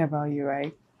know I care about you,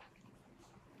 right?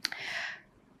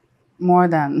 More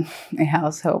than a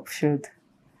house help should.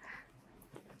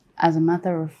 As a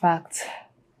matter of fact,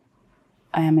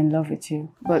 I am in love with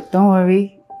you. But don't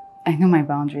worry, I know my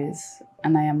boundaries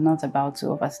and I am not about to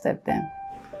overstep them.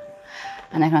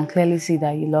 And I can clearly see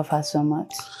that you love her so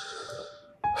much.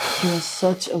 She was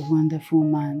such a wonderful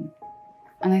man.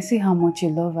 And I see how much you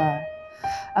love her.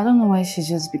 I don't know why she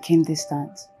just became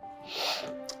distant.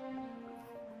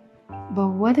 But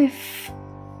what if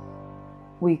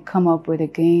we come up with a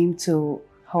game to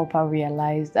help her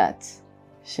realize that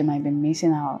she might be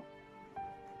missing out?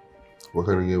 What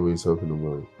kind of game are you talking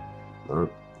about?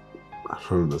 I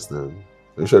don't understand.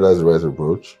 Are you sure that's the right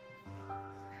approach?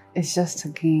 It's just a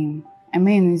game. I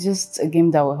mean, it's just a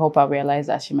game that will help her realize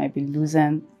that she might be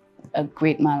losing a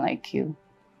great man like you.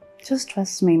 Just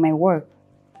trust me, my work.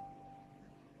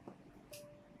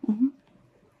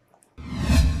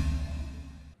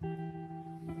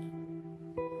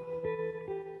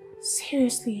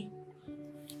 Seriously?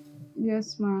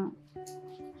 Yes, ma.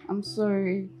 I'm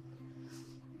sorry.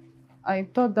 I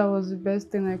thought that was the best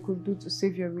thing I could do to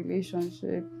save your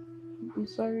relationship. I'm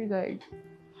sorry that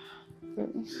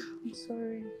I'm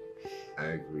sorry. I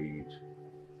agreed.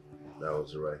 That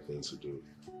was the right thing to do,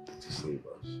 to save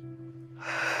us.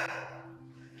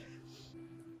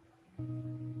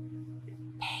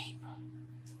 Babe.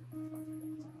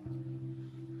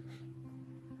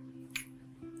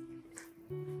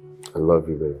 I love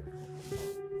you, baby.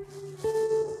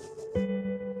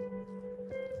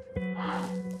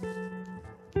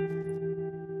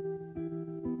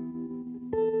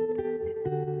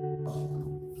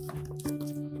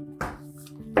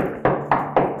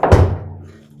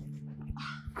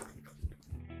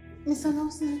 Mr.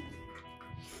 Nelson.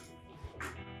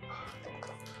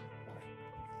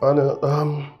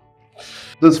 Anna,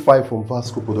 this file from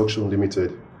Vasco Production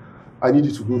Limited. I need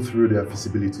you to go through their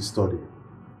feasibility study.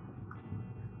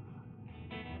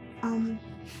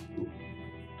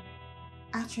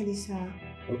 Actually, sir.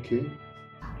 Okay.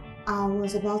 I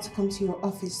was about to come to your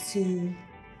office to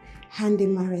hand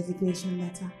in my resignation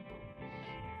letter.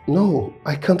 No,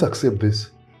 I can't accept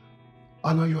this.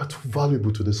 Anna, you are too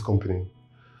valuable to this company.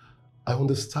 I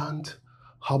understand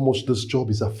how much this job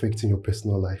is affecting your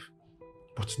personal life,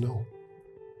 but no.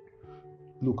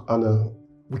 Look, Anna,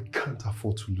 we can't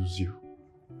afford to lose you.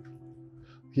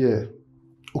 Yeah.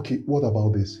 Okay, what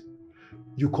about this?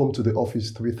 You come to the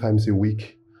office 3 times a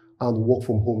week and work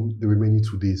from home the remaining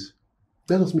 2 days.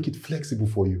 Let us make it flexible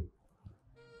for you.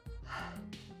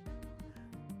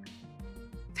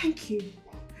 Thank you.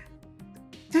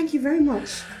 Thank you very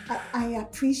much. I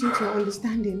appreciate your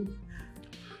understanding.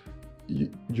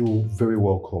 You're very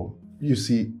welcome. You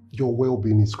see, your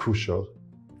well-being is crucial.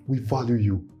 We value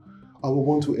you and we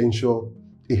want to ensure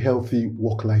a healthy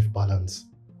work-life balance.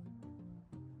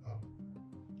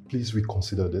 Please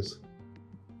reconsider this.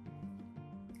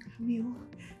 I will.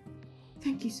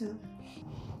 Thank you, sir.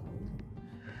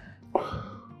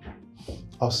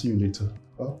 I'll see you later.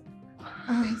 Huh? All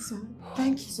right, sir.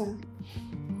 Thank you, sir.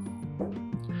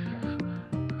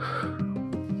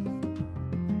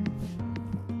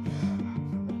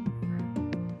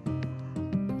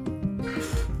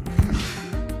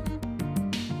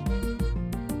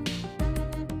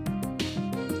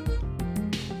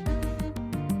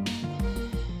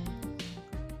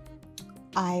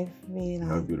 I've really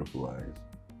You have beautiful eyes.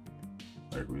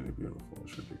 Like really beautiful.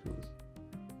 It's ridiculous.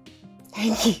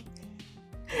 Thank you.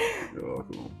 You're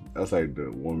welcome. That's like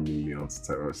the 1 millionth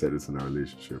time I've said this in a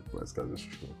relationship, but it's because it's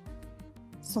true.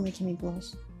 Stop making me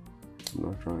blush. I'm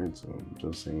not trying to. I'm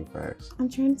just saying facts. I'm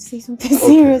trying to say something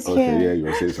serious here. Okay, yeah, you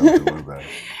were saying something like that.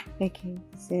 Okay,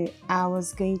 so I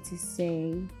was going to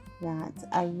say that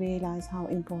I realize how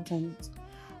important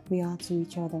we are to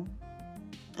each other.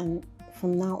 And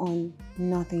from now on,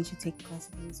 nothing should take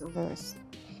precedence over us.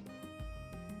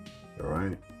 You're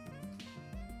right.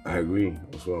 I agree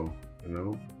as well, you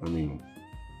know? I mean,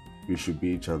 we should be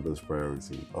each other's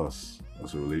priority. Us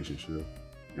as a relationship,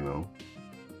 you know?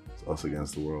 It's us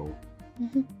against the world.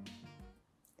 Mm-hmm.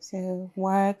 So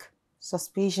work,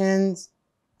 suspicions,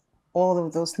 all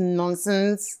of those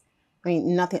nonsense. I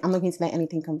mean, nothing. I'm not going to let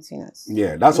anything come between us.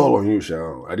 Yeah, that's all on you,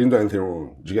 Shao. I didn't do anything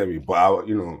wrong. Do you get me? But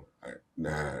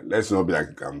Nah, let's not be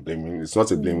like I'm blaming. It's not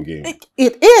a blame game.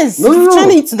 It is. No. Turn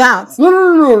it to that.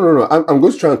 No. I'm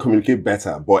going to try and communicate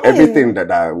better, but everything that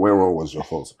went wrong was your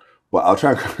fault. But I'll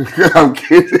try and... I'm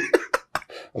kidding.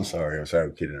 I'm sorry.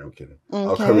 I'm kidding. Okay.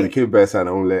 I'll communicate better and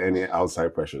I won't let any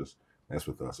outside pressures mess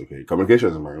with us, okay? Communication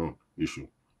is my own issue.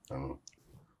 I know.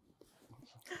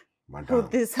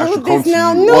 Hold this now.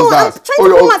 No, I'm trying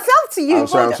to put myself to you. I'm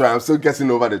sorry. I'm still getting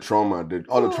over the trauma.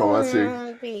 All the trauma.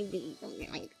 Baby.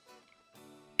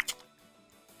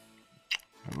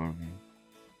 I love you.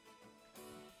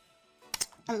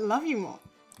 I love you more.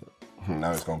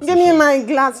 Now it's competition. Give me my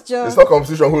glass, Joe. It's not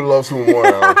competition. Who loves who more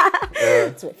now?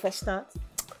 It's a fresh start.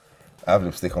 I have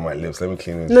lipstick on my lips. Let me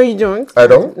clean it. No, you don't. I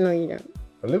don't? No, you don't.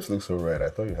 My lips look so red. I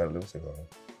thought you had lipstick on.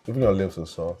 Even your lips are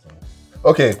soft.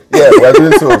 Okay, yeah, we're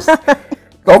doing toast.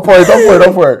 Don't pour it.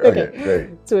 Okay,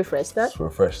 great. To a fresh start. To a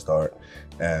fresh start.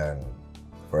 And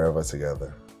forever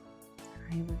together.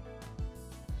 Forever.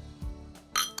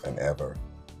 And ever.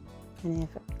 And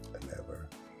ever.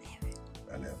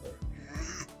 And ever.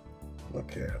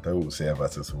 Okay, I thought we would say ever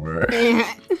to tomorrow.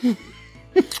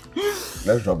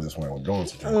 Let's drop this one. We're going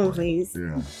to drink. Oh, please.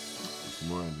 Yeah.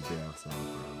 Tomorrow and the day after.